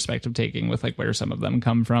hard time perspective taking with like where some of them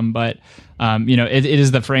come from. But, it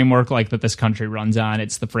is the framework like that this country runs on.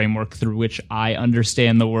 It's the framework through which I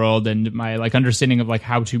understand the world, and my like understanding of like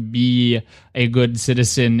how to be a good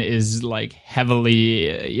citizen is like heavily,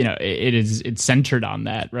 it's centered on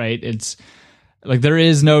that, right? It's like there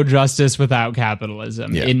is no justice without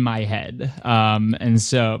capitalism in my head. And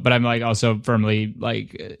so, but I'm like also firmly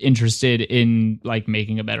like interested in like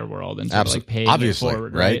making a better world and sort of like paying it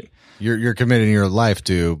forward, right? You're committing your life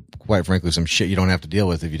to, quite frankly, some shit you don't have to deal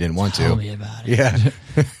with if you didn't want to. Tell me about it. Yeah.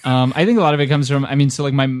 I think a lot of it comes from, so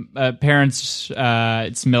like my parents,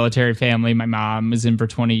 it's military family. My mom was in for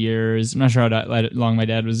 20 years. I'm not sure how long my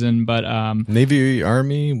dad was in, but Navy,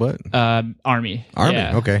 Army, what? Army.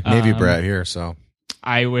 Yeah. Okay. Navy brat here, so.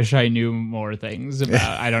 I wish I knew more things about.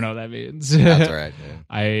 I don't know what that means. That's all right.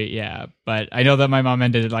 But I know that my mom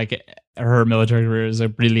ended like her military career is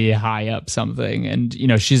like really high up something, and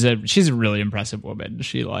she's a really impressive woman.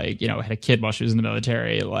 She had a kid while she was in the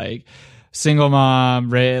military, like single mom,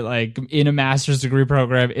 right? Like in a master's degree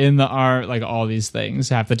program in the art, like all these things.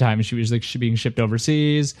 Half the time she was like being shipped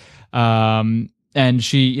overseas. And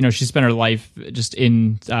she spent her life just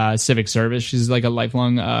in civic service. She's like a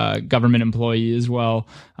lifelong government employee as well.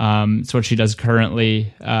 It's what she does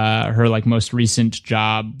currently. Her like most recent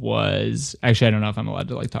job was actually, I don't know if I'm allowed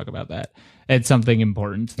to like talk about that. It's something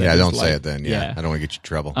important. Yeah, don't say it then. Yeah, I don't want to get you in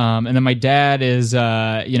trouble. And then my dad is,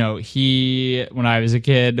 he, when I was a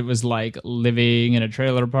kid, was like living in a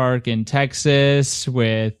trailer park in Texas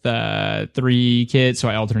with 3 kids. So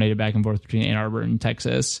I alternated back and forth between Ann Arbor and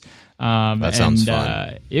Texas. That sounds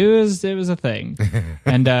fun. It was a thing.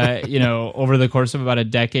 And, over the course of about a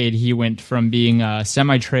decade, he went from being a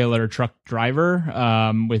semi-trailer truck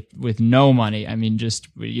driver, with no money. I mean, just,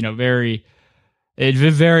 very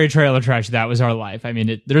trailer trash. That was our life. I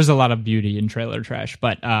mean, there's a lot of beauty in trailer trash,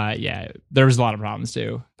 but, there was a lot of problems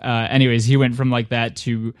too. Anyways, he went from like that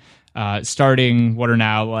to, starting what are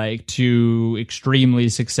now like 2 extremely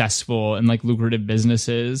successful and like lucrative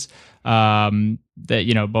businesses,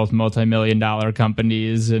 that both multi-million-dollar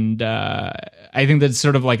companies, and I think that's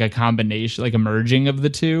sort of like a combination, like a merging of the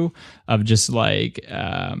two, of just like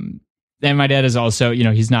and my dad is also,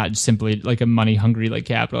 he's not simply like a money hungry like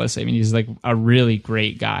capitalist. I mean, he's like a really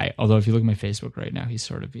great guy. Although if you look at my Facebook right now, he's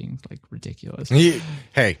sort of being like ridiculous.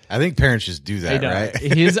 Hey, I think parents just do that, right?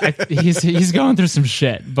 He's going through some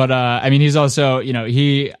shit, but he's also,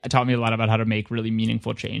 he taught me a lot about how to make really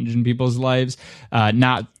meaningful change in people's lives,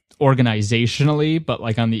 not organizationally, but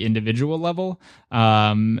like on the individual level.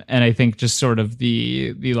 And I think just sort of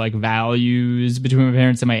the like values between my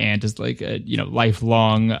parents, and my aunt is like a,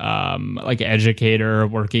 lifelong, like educator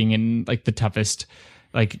working in like the toughest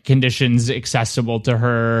like conditions accessible to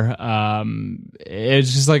her.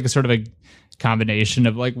 It's just like sort of a combination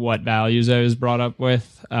of like what values I was brought up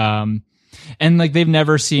with. And like they've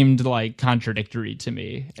never seemed like contradictory to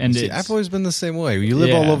me. And see, I've always been the same way. You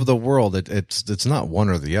live all over the world. It's not one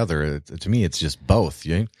or the other. To me, it's just both.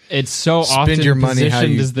 It's so often your money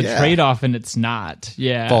positioned as the trade-off, and it's not.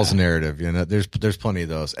 Yeah, false narrative. There's plenty of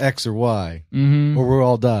those. X or Y, or we'll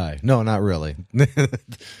all die. No, not really.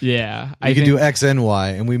 Yeah, you can do X and Y,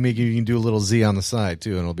 and you can do a little Z on the side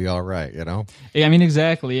too, and it'll be all right. Yeah, I mean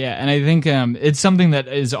exactly. Yeah, and I think it's something that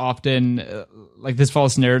is often like this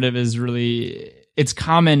false narrative is really. It's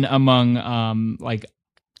common among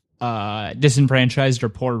disenfranchised or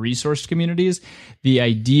poor resourced communities. The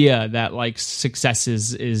idea that like success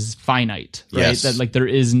is finite, right? Yes. That like there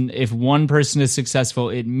isn't. If one person is successful,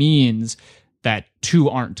 it means that 2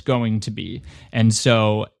 aren't going to be. And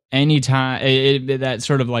so anytime that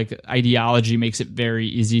sort of like ideology makes it very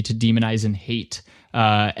easy to demonize and hate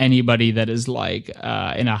anybody that is like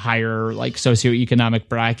in a higher like socioeconomic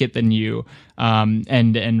bracket than you,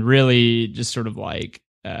 and really just sort of like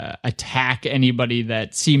attack anybody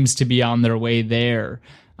that seems to be on their way there.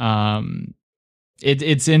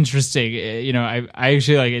 It's interesting, I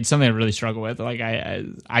actually like it's something I really struggle with. Like I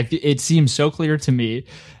it seems so clear to me,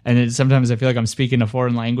 and sometimes I feel like I'm speaking a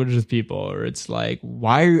foreign language with people, or it's like,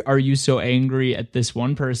 why are you so angry at this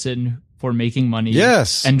one person for making money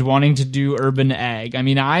and wanting to do urban ag? I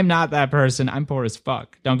mean, I'm not that person. I'm poor as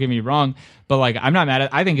fuck. Don't get me wrong. But like, I'm not mad at it.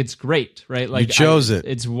 I think it's great, right? Like, you chose it.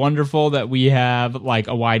 It's wonderful that we have like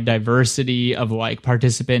a wide diversity of like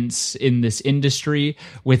participants in this industry.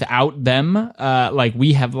 Without them, like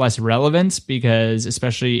we have less relevance, because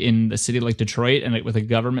especially in the city like Detroit and like with a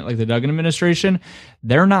government like the Duggan administration,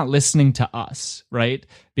 they're not listening to us, right?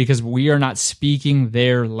 Because we are not speaking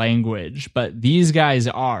their language, but these guys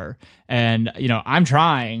are. And, I'm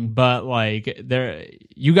trying, but like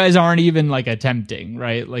you guys aren't even like attempting,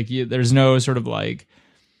 right? Like there's no sort of like,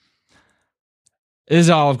 this is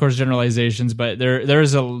all of course generalizations, but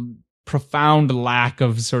there's a profound lack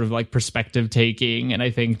of sort of like perspective taking, and I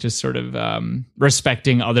think just sort of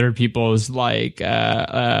respecting other people's like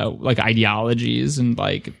ideologies and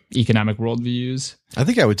like economic worldviews. I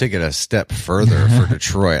think I would take it a step further for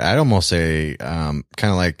Detroit. I'd almost say kind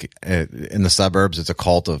of like in the suburbs, it's a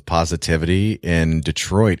cult of positivity. In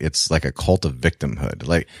Detroit, it's like a cult of victimhood.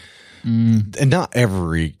 Like And not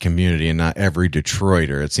every community and not every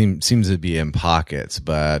Detroiter. It seems to be in pockets,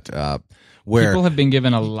 but where people have been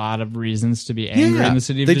given a lot of reasons to be angry in the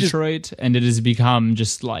city of Detroit, and it has become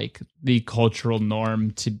just like the cultural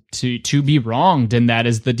norm to be wronged, and that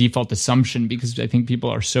is the default assumption, because I think people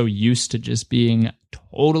are so used to just being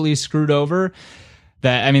totally screwed over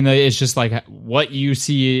that, I mean, it's just like what you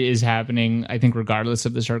see is happening, I think, regardless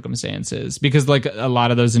of the circumstances, because like a lot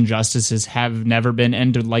of those injustices have never been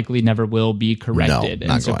and likely never will be corrected.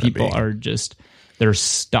 No, and so people are just, they're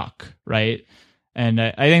stuck, right? And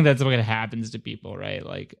I think that's what happens to people, right?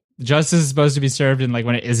 Like justice is supposed to be served, and like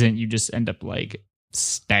when it isn't, you just end up like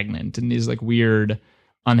stagnant in these like weird,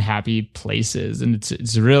 unhappy places. And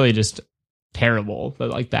it's really just terrible that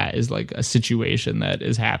like that is like a situation that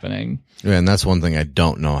is happening. Yeah, and that's one thing I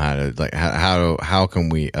don't know how to like. How can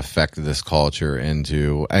we affect this culture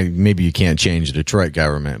into? Maybe you can't change the Detroit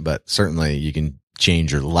government, but certainly you can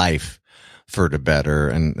change your life for the better.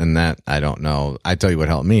 And that I don't know. I tell you what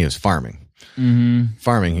helped me is farming. Mm-hmm.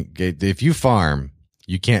 Farming. If you farm,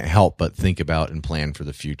 you can't help but think about and plan for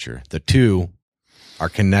the future. The two are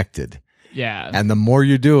connected. Yeah. And the more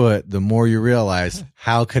you do it, the more you realize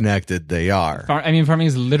how connected they are. Farming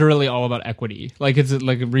is literally all about equity. Like it's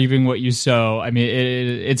like reaping what you sow. I mean,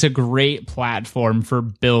 it's a great platform for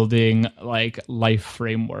building like life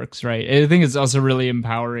frameworks, right? I think it's also really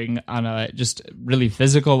empowering on a just really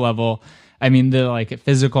physical level. I mean, the like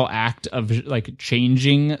physical act of like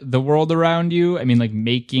changing the world around you. I mean, like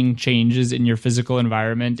making changes in your physical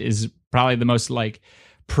environment is probably the most like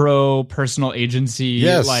pro personal agency,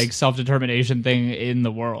 like self-determination thing in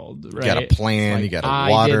the world, right? You got to plan, like, you got to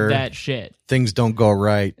water. I did that shit. Things don't go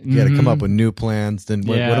right. You got to come up with new plans. Then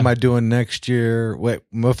what am I doing next year? What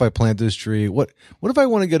if I plant this tree? What if I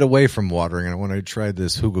want to get away from watering and I want to try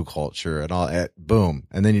this hugelkultur and all that? Boom.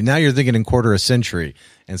 And then now you're thinking in quarter a century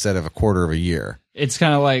instead of a quarter of a year. It's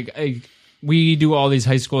kind of like we do all these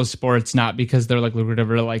high school sports not because they're like lucrative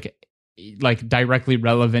or like directly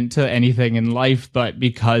relevant to anything in life, but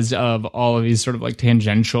because of all of these sort of like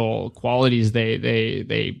tangential qualities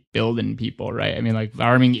they build in people, right? I mean, like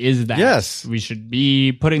farming is that. Yes. We should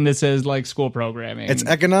be putting this as like school programming. It's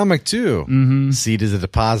economic too. Mm-hmm. Seed is a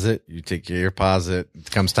deposit. You take your deposit.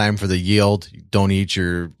 It comes time for the yield. You don't eat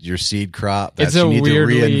your seed crop. It's a you need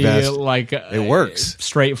weirdly to reinvest. like it works.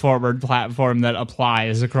 Straightforward platform that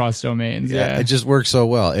applies across domains. Yeah. It just works so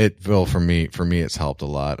well. For me, it's helped a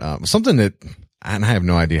lot. Something that, and I have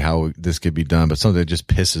no idea how this could be done, but something that just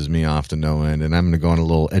pisses me off to no end. And I'm going to go on a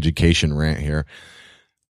little education rant here.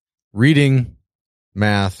 Reading,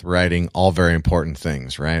 math, writing, all very important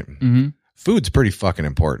things, right? Mm-hmm. Food's pretty fucking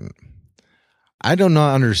important. I do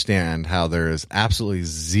not understand how there is absolutely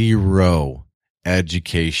zero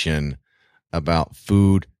education about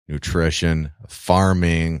food, nutrition,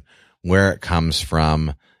 farming, where it comes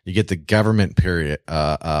from. You get the government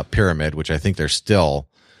pyramid, which I think they're still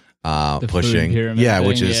pushing,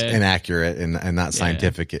 which is inaccurate and not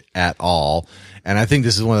scientific at all. And I think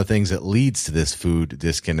this is one of the things that leads to this food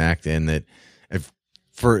disconnect, and that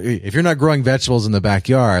if you're not growing vegetables in the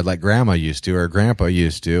backyard like grandma used to or grandpa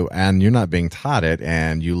used to, and you're not being taught it,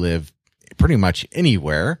 and you live pretty much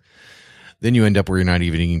anywhere, then you end up where you're not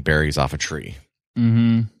even eating berries off a tree.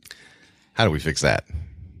 Mm-hmm. How do we fix that?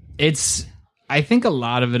 I think a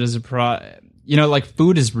lot of it is like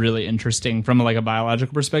food is really interesting from like a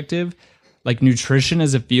biological perspective. Like nutrition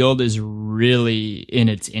as a field is really in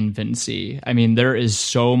its infancy. I mean, there is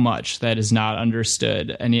so much that is not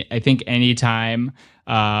understood. And I think anytime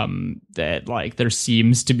that like there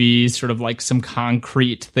seems to be sort of like some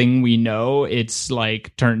concrete thing we know, it's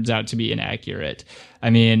like turns out to be inaccurate. I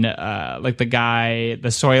mean, like the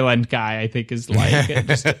Soylent guy, I think is like,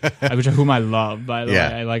 whom I love, by the way.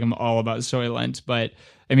 I like him all about Soylent, but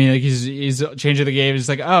I mean, like he's changing the game. It's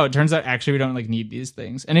like, oh, it turns out actually we don't like need these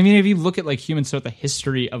things. And I mean, if you look at like humans, so at the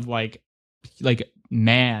history of like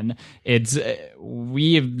man, it's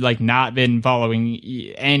we have like not been following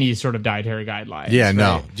any sort of dietary guidelines. Yeah, right?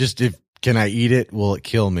 no, just can I eat it? Will it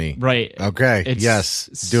kill me? Right. Okay. Yes.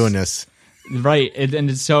 Doing this. Right. And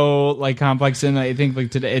it's so like complex. And I think like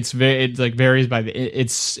today it's like varies by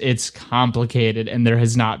it's complicated, and there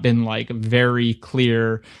has not been like very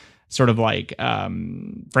clear sort of like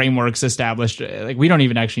frameworks established. Like we don't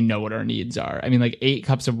even actually know what our needs are. I mean, like 8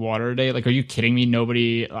 cups of water a day. Like, are you kidding me?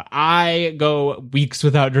 I go weeks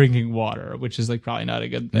without drinking water, which is like probably not a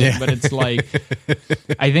good thing. Yeah. But it's like,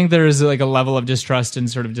 I think there is like a level of distrust and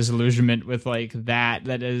sort of disillusionment with like that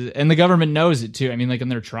is, and the government knows it too. I mean, like, and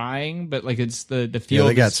they're trying, but like it's the field. Yeah,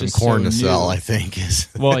 they got some corn to sell, I think.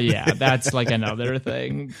 Well, yeah, that's like another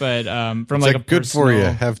thing. But from like a good for you.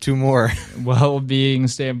 Have 2 more. Well-being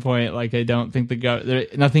standpoint, point, like I don't think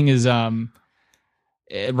nothing is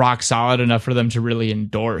rock solid enough for them to really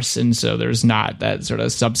endorse, and so there's not that sort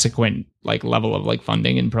of subsequent like level of like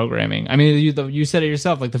funding and programming. I mean, you said it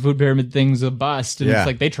yourself, like the food pyramid thing's a bust, and it's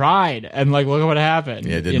like they tried, and like look at what happened.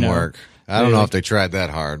 Yeah, it didn't work. I don't know if they tried that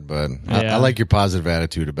hard, but I like your positive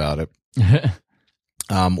attitude about it.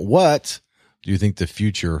 What do you think the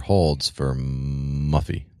future holds for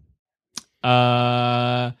Muffy?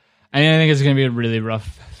 I mean, I think it's going to be a really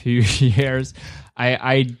rough few years.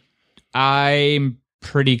 I'm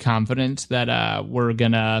pretty confident that we're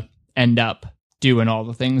gonna end up doing all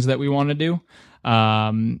the things that we want to do.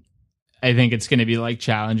 I think it's going to be like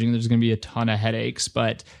challenging. There's going to be a ton of headaches,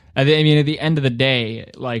 but I mean, at the end of the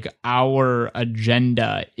day, like our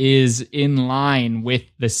agenda is in line with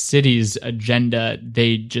the city's agenda.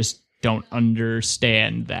 They just don't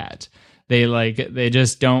understand that. They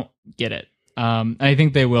just don't get it. I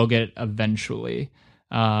think they will get it eventually.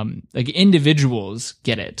 Like individuals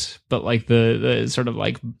get it, but like the sort of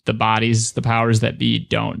like the bodies, the powers that be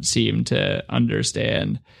don't seem to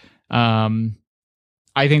understand.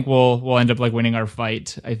 I think we'll end up like winning our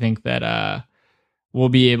fight. I think that we'll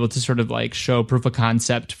be able to sort of like show proof of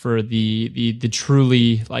concept for the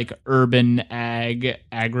truly like urban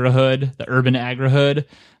agrihood, the urban agrihood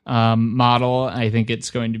model. I think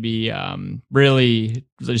it's going to be really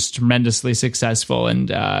just tremendously successful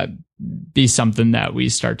and be something that we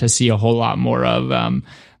start to see a whole lot more of.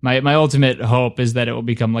 My ultimate hope is that it will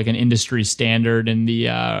become like an industry standard in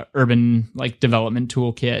the urban like development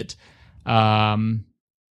toolkit.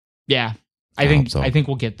 Yeah, I think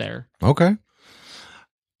we'll get there. Okay.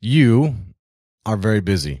 You are very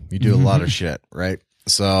busy. You do a lot of shit, right?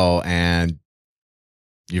 So, and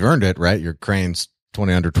you've earned it, right? Your Cranes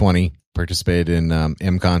 20 under 20 participated in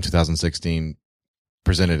MCon 2016,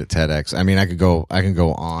 presented at TEDx. I mean, I can go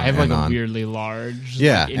on. I have like a weirdly large,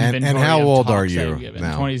 yeah. like, and how old are you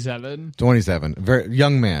now? 27. 27. Very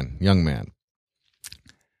young man.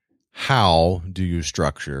 How do you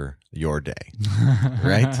structure your day?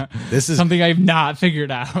 Right? This is something I've not figured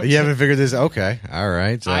out. You haven't figured this? Okay. All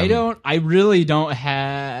right. I really don't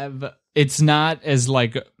have, it's not as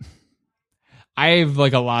like, I have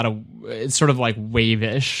like a lot of, it's sort of like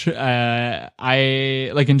wave-ish. I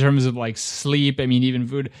like in terms of like sleep, I mean, even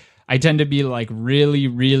food, I tend to be like really,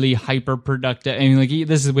 really hyper productive. I mean, like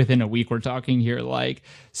this is within a week we're talking here, like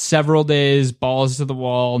several days, balls to the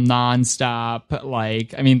wall, nonstop.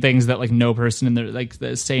 Like, I mean, things that like no person in the, like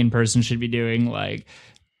the sane person should be doing, like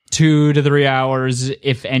 2 to 3 hours,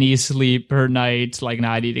 if any, sleep per night, like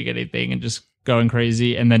not eating anything and just going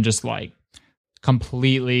crazy. And then just like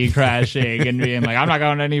completely crashing and being like, I'm not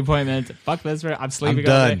going to any appointments. Fuck this. I'm sleeping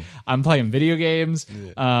all day. I'm playing video games.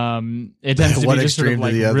 It tends to be just sort of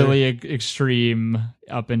like really extreme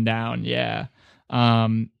up and down. Yeah.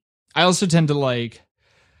 I also tend to like,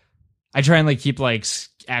 I try and like keep like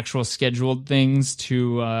actual scheduled things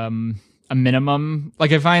to a minimum.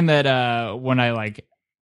 Like I find that when I like,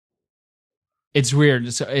 it's weird.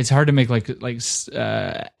 It's hard to make like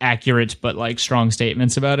accurate but like strong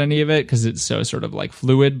statements about any of it because it's so sort of like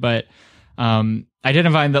fluid. But I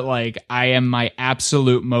didn't find that like I am my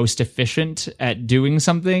absolute most efficient at doing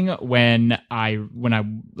something when I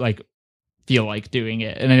like feel like doing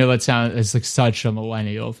it. And I know it's like such a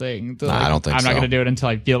millennial thing. I don't think I'm not going to do it until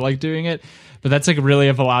I feel like doing it. But that's like really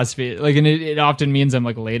a philosophy. Like, and it often means I'm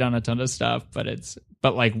like late on a ton of stuff.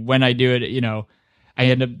 But like when I do it, you know, I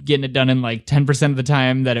end up getting it done in like 10% of the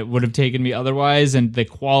time that it would have taken me otherwise, and the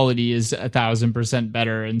quality is 1,000%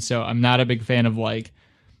 better. And so I'm not a big fan of like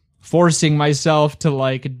forcing myself to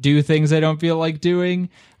like do things I don't feel like doing.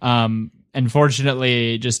 And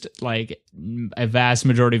fortunately, just like a vast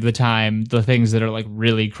majority of the time, the things that are like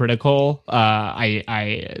really critical,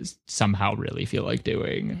 I somehow really feel like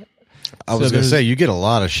doing. I was going to say, you get a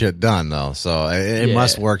lot of shit done, though. So it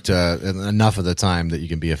must work to enough of the time that you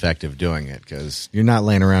can be effective doing it because you're not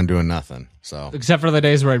laying around doing nothing. So except for the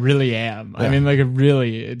days where I really am. Yeah. I mean, like,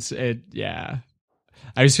 yeah.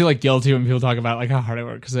 I just feel like guilty when people talk about like how hard I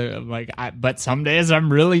work because I'm like, but some days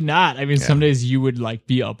I'm really not. I mean, some days you would like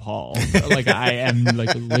be appalled. Like I am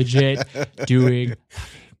like legit doing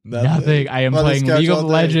nothing. I am playing League of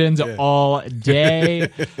Legends all day.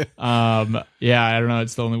 Yeah, I don't know.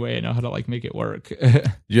 It's the only way I know how to like make it work. Do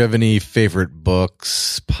you have any favorite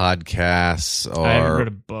books, podcasts, or I haven't read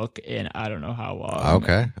a book in I don't know how long.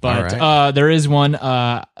 Okay. But all right. There is one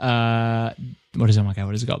what is it? Oh my God,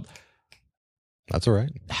 what is it called? That's all right.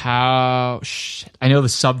 I know the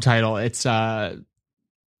subtitle. It's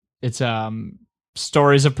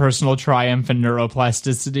Stories of Personal Triumph and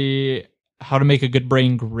Neuroplasticity. How to Make a Good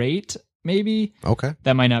Brain Great. maybe. Okay.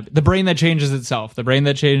 That might not be. The Brain That Changes Itself. The Brain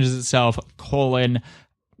That Changes Itself, colon,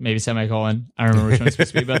 maybe semicolon. I don't remember which one's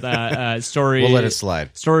supposed to be, but that story. We'll let it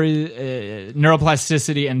slide. Story,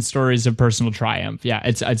 neuroplasticity and stories of personal triumph. Yeah,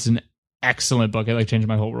 it's an excellent book. It like changed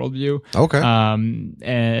my whole worldview. Okay.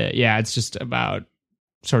 Yeah, it's just about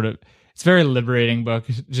sort of, it's a very liberating book.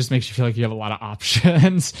 It just makes you feel like you have a lot of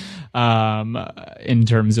options in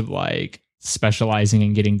terms of like specializing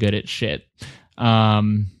and getting good at shit. I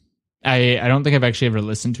don't think I've actually ever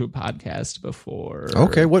listened to a podcast before.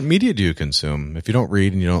 Okay, what media do you consume? If you don't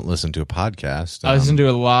read and you don't listen to a podcast, I listen to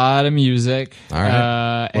a lot of music. All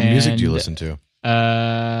right. What music do you listen to?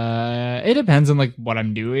 It depends on like what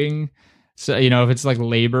I'm doing. So, you know, if it's like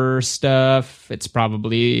labor stuff, it's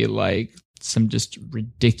probably like some just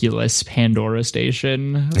ridiculous Pandora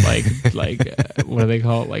station, like what do they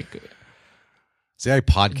call it? Like See, I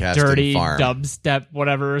podcast dirty farm. dubstep,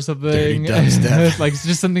 whatever, or something. Dirty dubstep. Like it's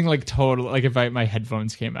just something like total. Like if my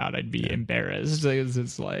headphones came out, I'd be embarrassed.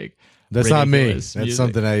 It's like that's not me. ridiculous That's music.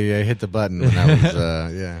 something I hit the button when I was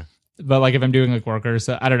yeah. But like if I'm doing like work or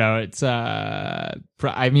so, I don't know. It's I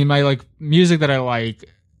mean my like music that I like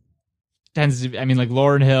tends to. I mean like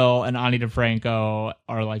Lauryn Hill and Ani DeFranco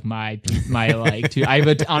are like my like two. I have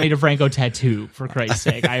an Ani DeFranco tattoo, for Christ's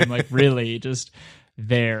sake. I am like really just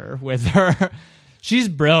there with her. She's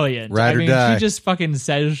brilliant. Ride I or mean, die. she just fucking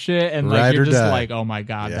says shit, and like Ride you're or just die. like, oh my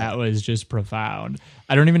god, Yeah. that was just profound.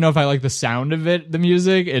 I don't even know if I like the sound of it, the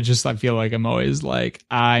music. It just I feel like I'm always like,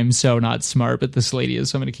 I'm so not smart, but this lady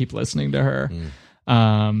is, so I'm gonna keep listening to her.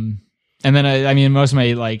 And then I mean, most of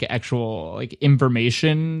my like actual like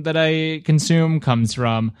information that I consume comes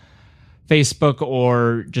from Facebook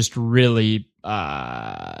or just really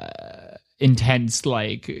intense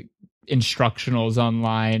like instructionals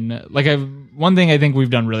online. Like one thing I think we've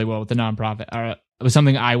done really well with the nonprofit, or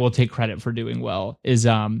something I will take credit for doing well, is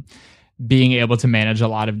being able to manage a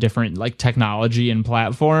lot of different like technology and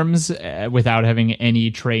platforms without having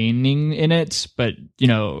any training in it, but you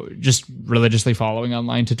know, just religiously following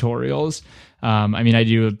online tutorials. I mean, I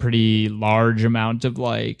do a pretty large amount of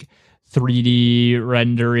like 3D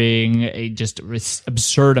rendering, just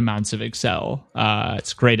absurd amounts of Excel.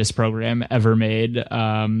 It's the greatest program ever made.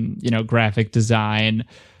 You know, graphic design.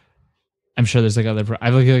 I'm sure there's like other. I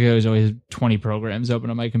look like there's always 20 programs open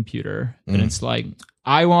on my computer, and it's like,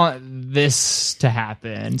 I want this to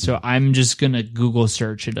happen, so I'm just gonna Google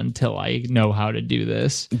search it until I know how to do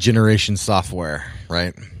this. Generation software,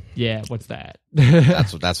 right? Yeah, what's that?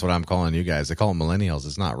 That's what I'm calling you guys. They call them millennials.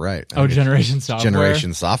 It's not right. I mean, Generation software.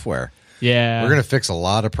 Generation software. Yeah, We're gonna fix a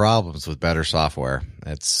lot of problems with better software.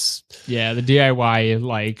 It's the DIY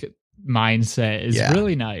like mindset is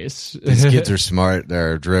really nice. these kids are smart.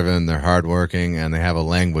 They're driven. They're hardworking, and they have a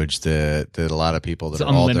language that a lot of people that It's are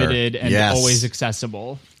unlimited older, and always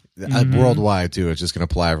accessible. Worldwide too. It's just going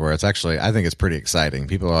to apply everywhere. It's actually, I think it's pretty exciting.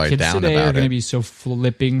 People are like Kids down today are about going to it. be so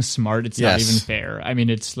flipping smart. It's not Yes. even fair. I mean,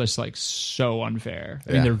 it's just like so unfair. I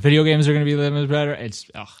mean, Yeah. their video games are going to be living better. It's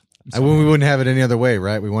We wouldn't have it any other way,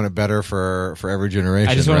 right? We want it better for every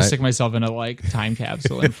generation. I just want right? to stick myself in a like time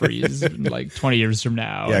capsule and freeze in, like 20 years from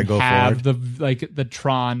now. Yeah, and go have the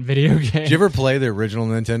Tron video game. Did you ever play the original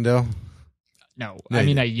Nintendo? No, I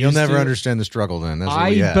mean, you'll never understand the struggle. Then that's what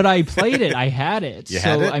we had. But I played it. I had it. You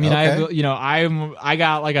had it? I mean, Okay. I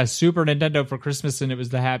got like a Super Nintendo for Christmas, and it was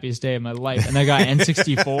the happiest day of my life. And I got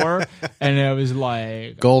N64, and it was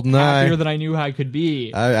like GoldenEye. happier than I knew I could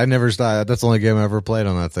be. I never stopped. That's the only game I ever played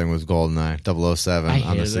on that thing was GoldenEye 007 I on the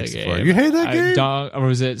hated that 64. game. You hate that game? Or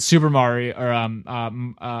was it Super Mario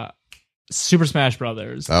or Super Smash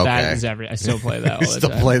Brothers? Okay. That is I still play that all the Still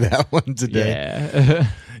time. play that one today.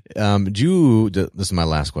 Yeah. This is my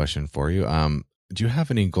last question for you. Do you have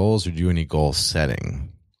any goals or do you do any goal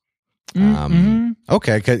setting?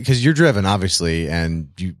 Okay, because you're driven, obviously, and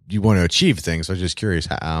you want to achieve things. So I was just curious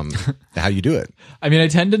how you do it. I mean, I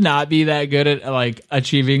tend to not be that good at like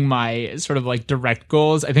achieving my sort of like direct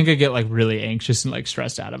goals. I think I get like really anxious and like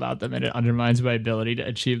stressed out about them, and it undermines my ability to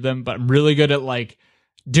achieve them. But I'm really good at like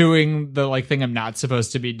doing the like thing I'm not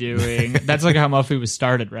supposed to be doing. That's like how Muffy was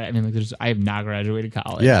started, right? I mean, like I have not graduated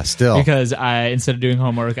college. Yeah, still. Because instead of doing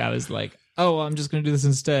homework, I was like, oh, well, I'm just going to do this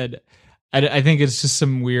instead. I think it's just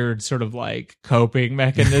some weird sort of like coping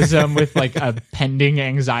mechanism with like a pending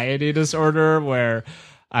anxiety disorder where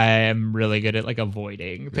I am really good at like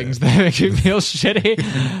avoiding things that make me feel shitty.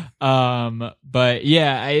 But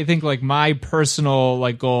yeah, I think like my personal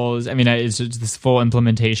like goals, I mean, it's this full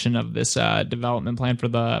implementation of this development plan for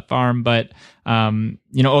the farm. But,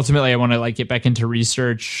 ultimately I want to like get back into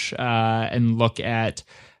research and look at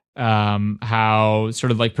how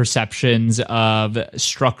sort of like perceptions of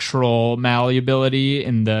structural malleability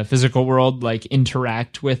in the physical world like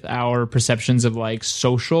interact with our perceptions of like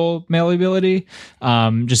social malleability.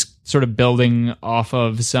 Just sort of building off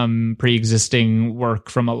of some pre-existing work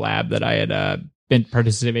from a lab that I had been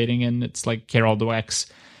participating in. It's like Carol Dweck's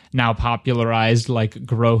now popularized like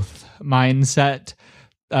growth mindset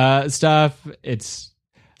stuff. It's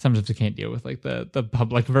sometimes I can't deal with like the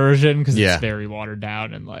public version because it's very watered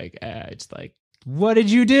down and like it's like, what did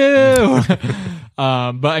you do?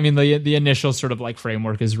 But I mean the initial sort of like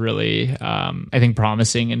framework is really I think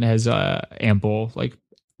promising and has ample like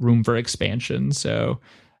room for expansion. So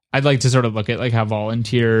I'd like to sort of look at like how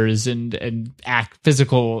volunteers and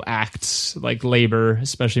physical acts like labor,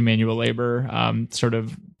 especially manual labor, sort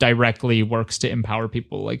of directly works to empower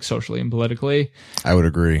people like socially and politically. I would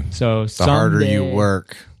agree. So the harder you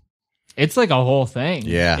work, it's like a whole thing.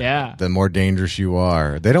 Yeah. The more dangerous you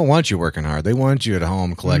are. They don't want you working hard. They want you at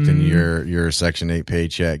home collecting your Section 8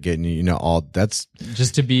 paycheck, getting all that's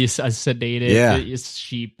just to be a sedated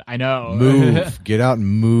sheep. I know. Move. Get out and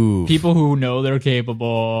move. People who know they're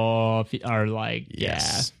capable are like, they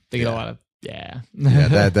get a lot of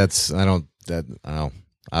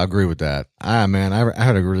I agree with that. Man, I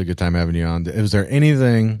had a really good time having you on. Was there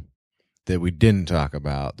anything that we didn't talk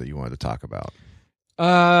about that you wanted to talk about?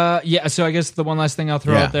 So I guess the one last thing I'll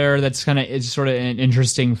throw out there that's kind of is sort of an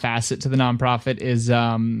interesting facet to the nonprofit is,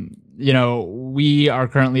 we are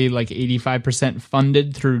currently like 85%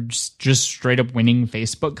 funded through just straight up winning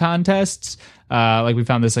Facebook contests. Like we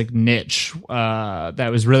found this like niche, that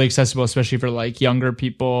was really accessible, especially for like younger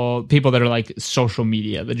people that are like social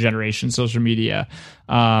media, the generation social media,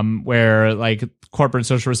 where like corporate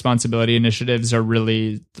social responsibility initiatives are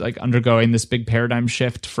really like undergoing this big paradigm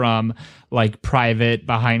shift from like private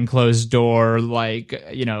behind closed door, like,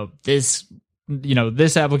 this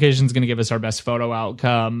application is going to give us our best photo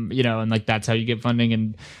outcome, and like that's how you get funding,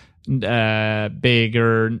 and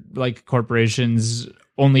bigger like corporations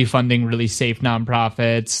only funding really safe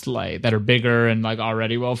nonprofits like that are bigger and like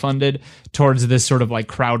already well funded towards this sort of like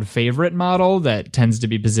crowd favorite model that tends to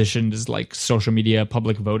be positioned as like social media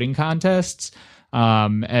public voting contests.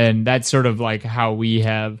 And that's sort of like how we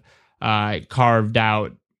have carved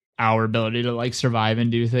out our ability to like survive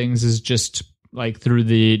and do things is just like through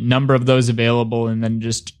the number of those available, and then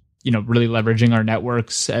just really leveraging our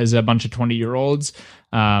networks as a bunch of 20-year-olds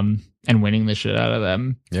and winning the shit out of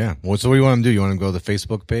them. Yeah. Well, so what do you want them to do? You want them to go to the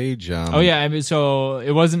Facebook page? So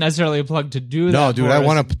it wasn't necessarily a plug to do that. No, dude, I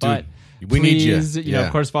want to. But we please, need you.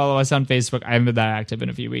 Of course, follow us on Facebook. I haven't been that active in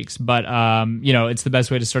a few weeks, but it's the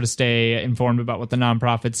best way to sort of stay informed about what the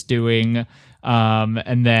nonprofit's doing.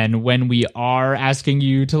 And then when we are asking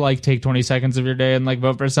you to like take 20 seconds of your day and like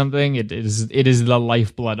vote for something, it is the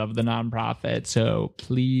lifeblood of the nonprofit. So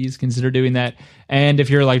please consider doing that. And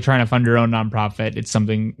if you're like trying to fund your own nonprofit, it's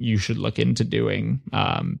something you should look into doing.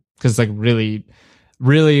 Cause like really,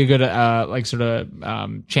 really a good, sort of,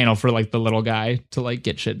 channel for like the little guy to like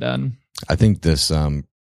get shit done. I think this,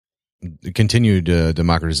 continued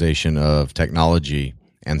democratization of technology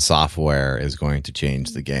and software is going to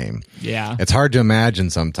change the game. Yeah. It's hard to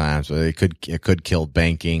imagine sometimes, but it could kill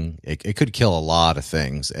banking. It could kill a lot of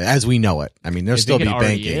things as we know it. I mean, there'll still be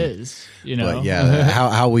banking. Is, But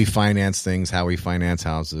how we finance things, how we finance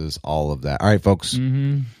houses, all of that. All right, folks.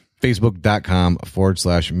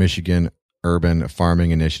 Facebook.com/Michigan Urban Farming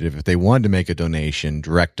Initiative. If they wanted to make a donation,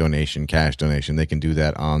 direct donation, cash donation, they can do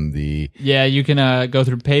that on the... Yeah, you can go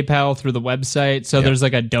through PayPal, through the website. So there's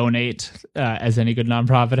like a donate, as any good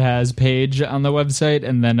nonprofit has, page on the website.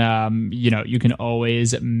 And then, you can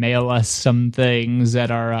always mail us some things at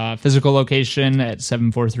our physical location at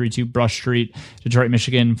 7432 Brush Street, Detroit,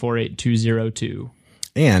 Michigan, 48202.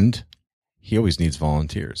 And he always needs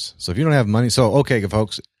volunteers. So if you don't have money... So, okay,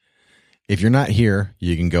 folks... If you're not here,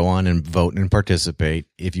 you can go on and vote and participate.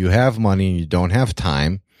 If you have money and you don't have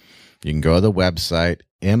time, you can go to the website,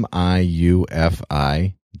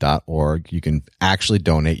 miufi.org. You can actually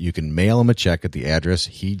donate. You can mail him a check at the address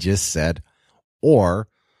he just said, or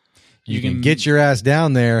you can get your ass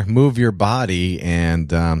down there, move your body, and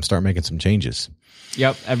start making some changes.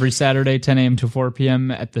 Yep. Every Saturday, 10 a.m. to 4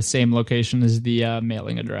 p.m. at the same location as the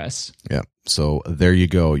mailing address. Yep. So there you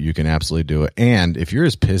go. You can absolutely do it. And if you're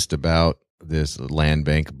as pissed about this land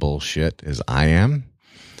bank bullshit as I am,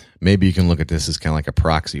 maybe you can look at this as kind of like a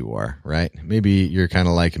proxy war, right? Maybe you're kind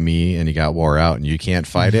of like me and you got wore out and you can't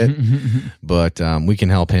fight it, but we can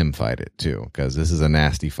help him fight it too, because this is a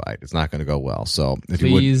nasty fight. It's not going to go well. So if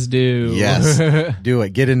please do. Yes, do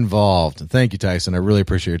it. Get involved. Thank you, Tyson. I really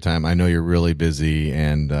appreciate your time. I know you're really busy,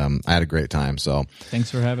 and I had a great time. So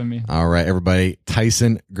thanks for having me. All right, everybody.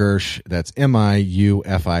 Tyson Gersh, that's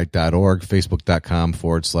MIUFI.org,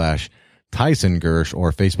 Facebook.com/Tyson Gersh,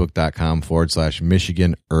 or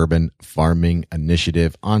Facebook.com/Michigan Urban Farming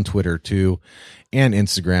Initiative, on Twitter too, and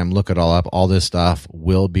Instagram. Look it all up. All this stuff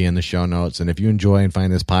will be in the show notes. And if you enjoy and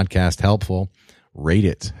find this podcast helpful, rate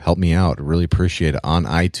it. Help me out. I really appreciate it on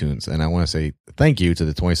iTunes. And I want to say thank you to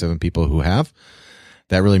the 27 people who have.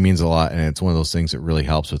 That really means a lot, and it's one of those things that really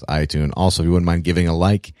helps with iTunes. Also, if you wouldn't mind giving a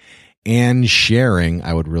like and sharing,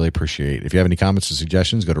 I would really appreciate it. If you have any comments or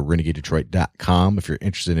suggestions, go to renegadedetroit.com. If you're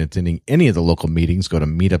interested in attending any of the local meetings, go to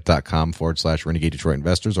meetup.com/Renegade Detroit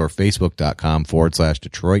Investors or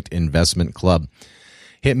Facebook.com/Detroit Investment Club.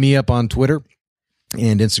 Hit me up on Twitter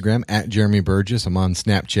and Instagram at Jeremy Burgess. I'm on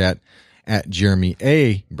Snapchat at Jeremy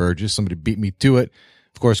A. Burgess. Somebody beat me to it.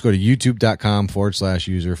 Of course, go to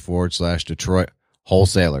youtube.com/user/Detroit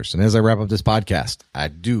Wholesalers. And as I wrap up this podcast, I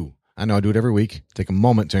know I do it every week, take a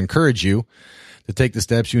moment to encourage you to take the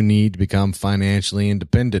steps you need to become financially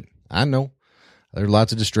independent. I know there are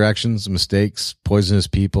lots of distractions, mistakes, poisonous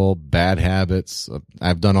people, bad habits.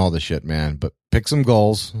 I've done all this shit, man. But pick some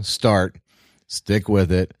goals, start, stick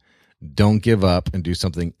with it, don't give up, and do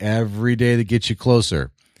something every day that gets you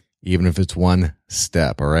closer, even if it's one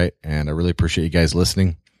step, all right? And I really appreciate you guys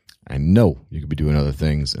listening. I know you could be doing other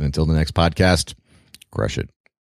things. And until the next podcast, crush it.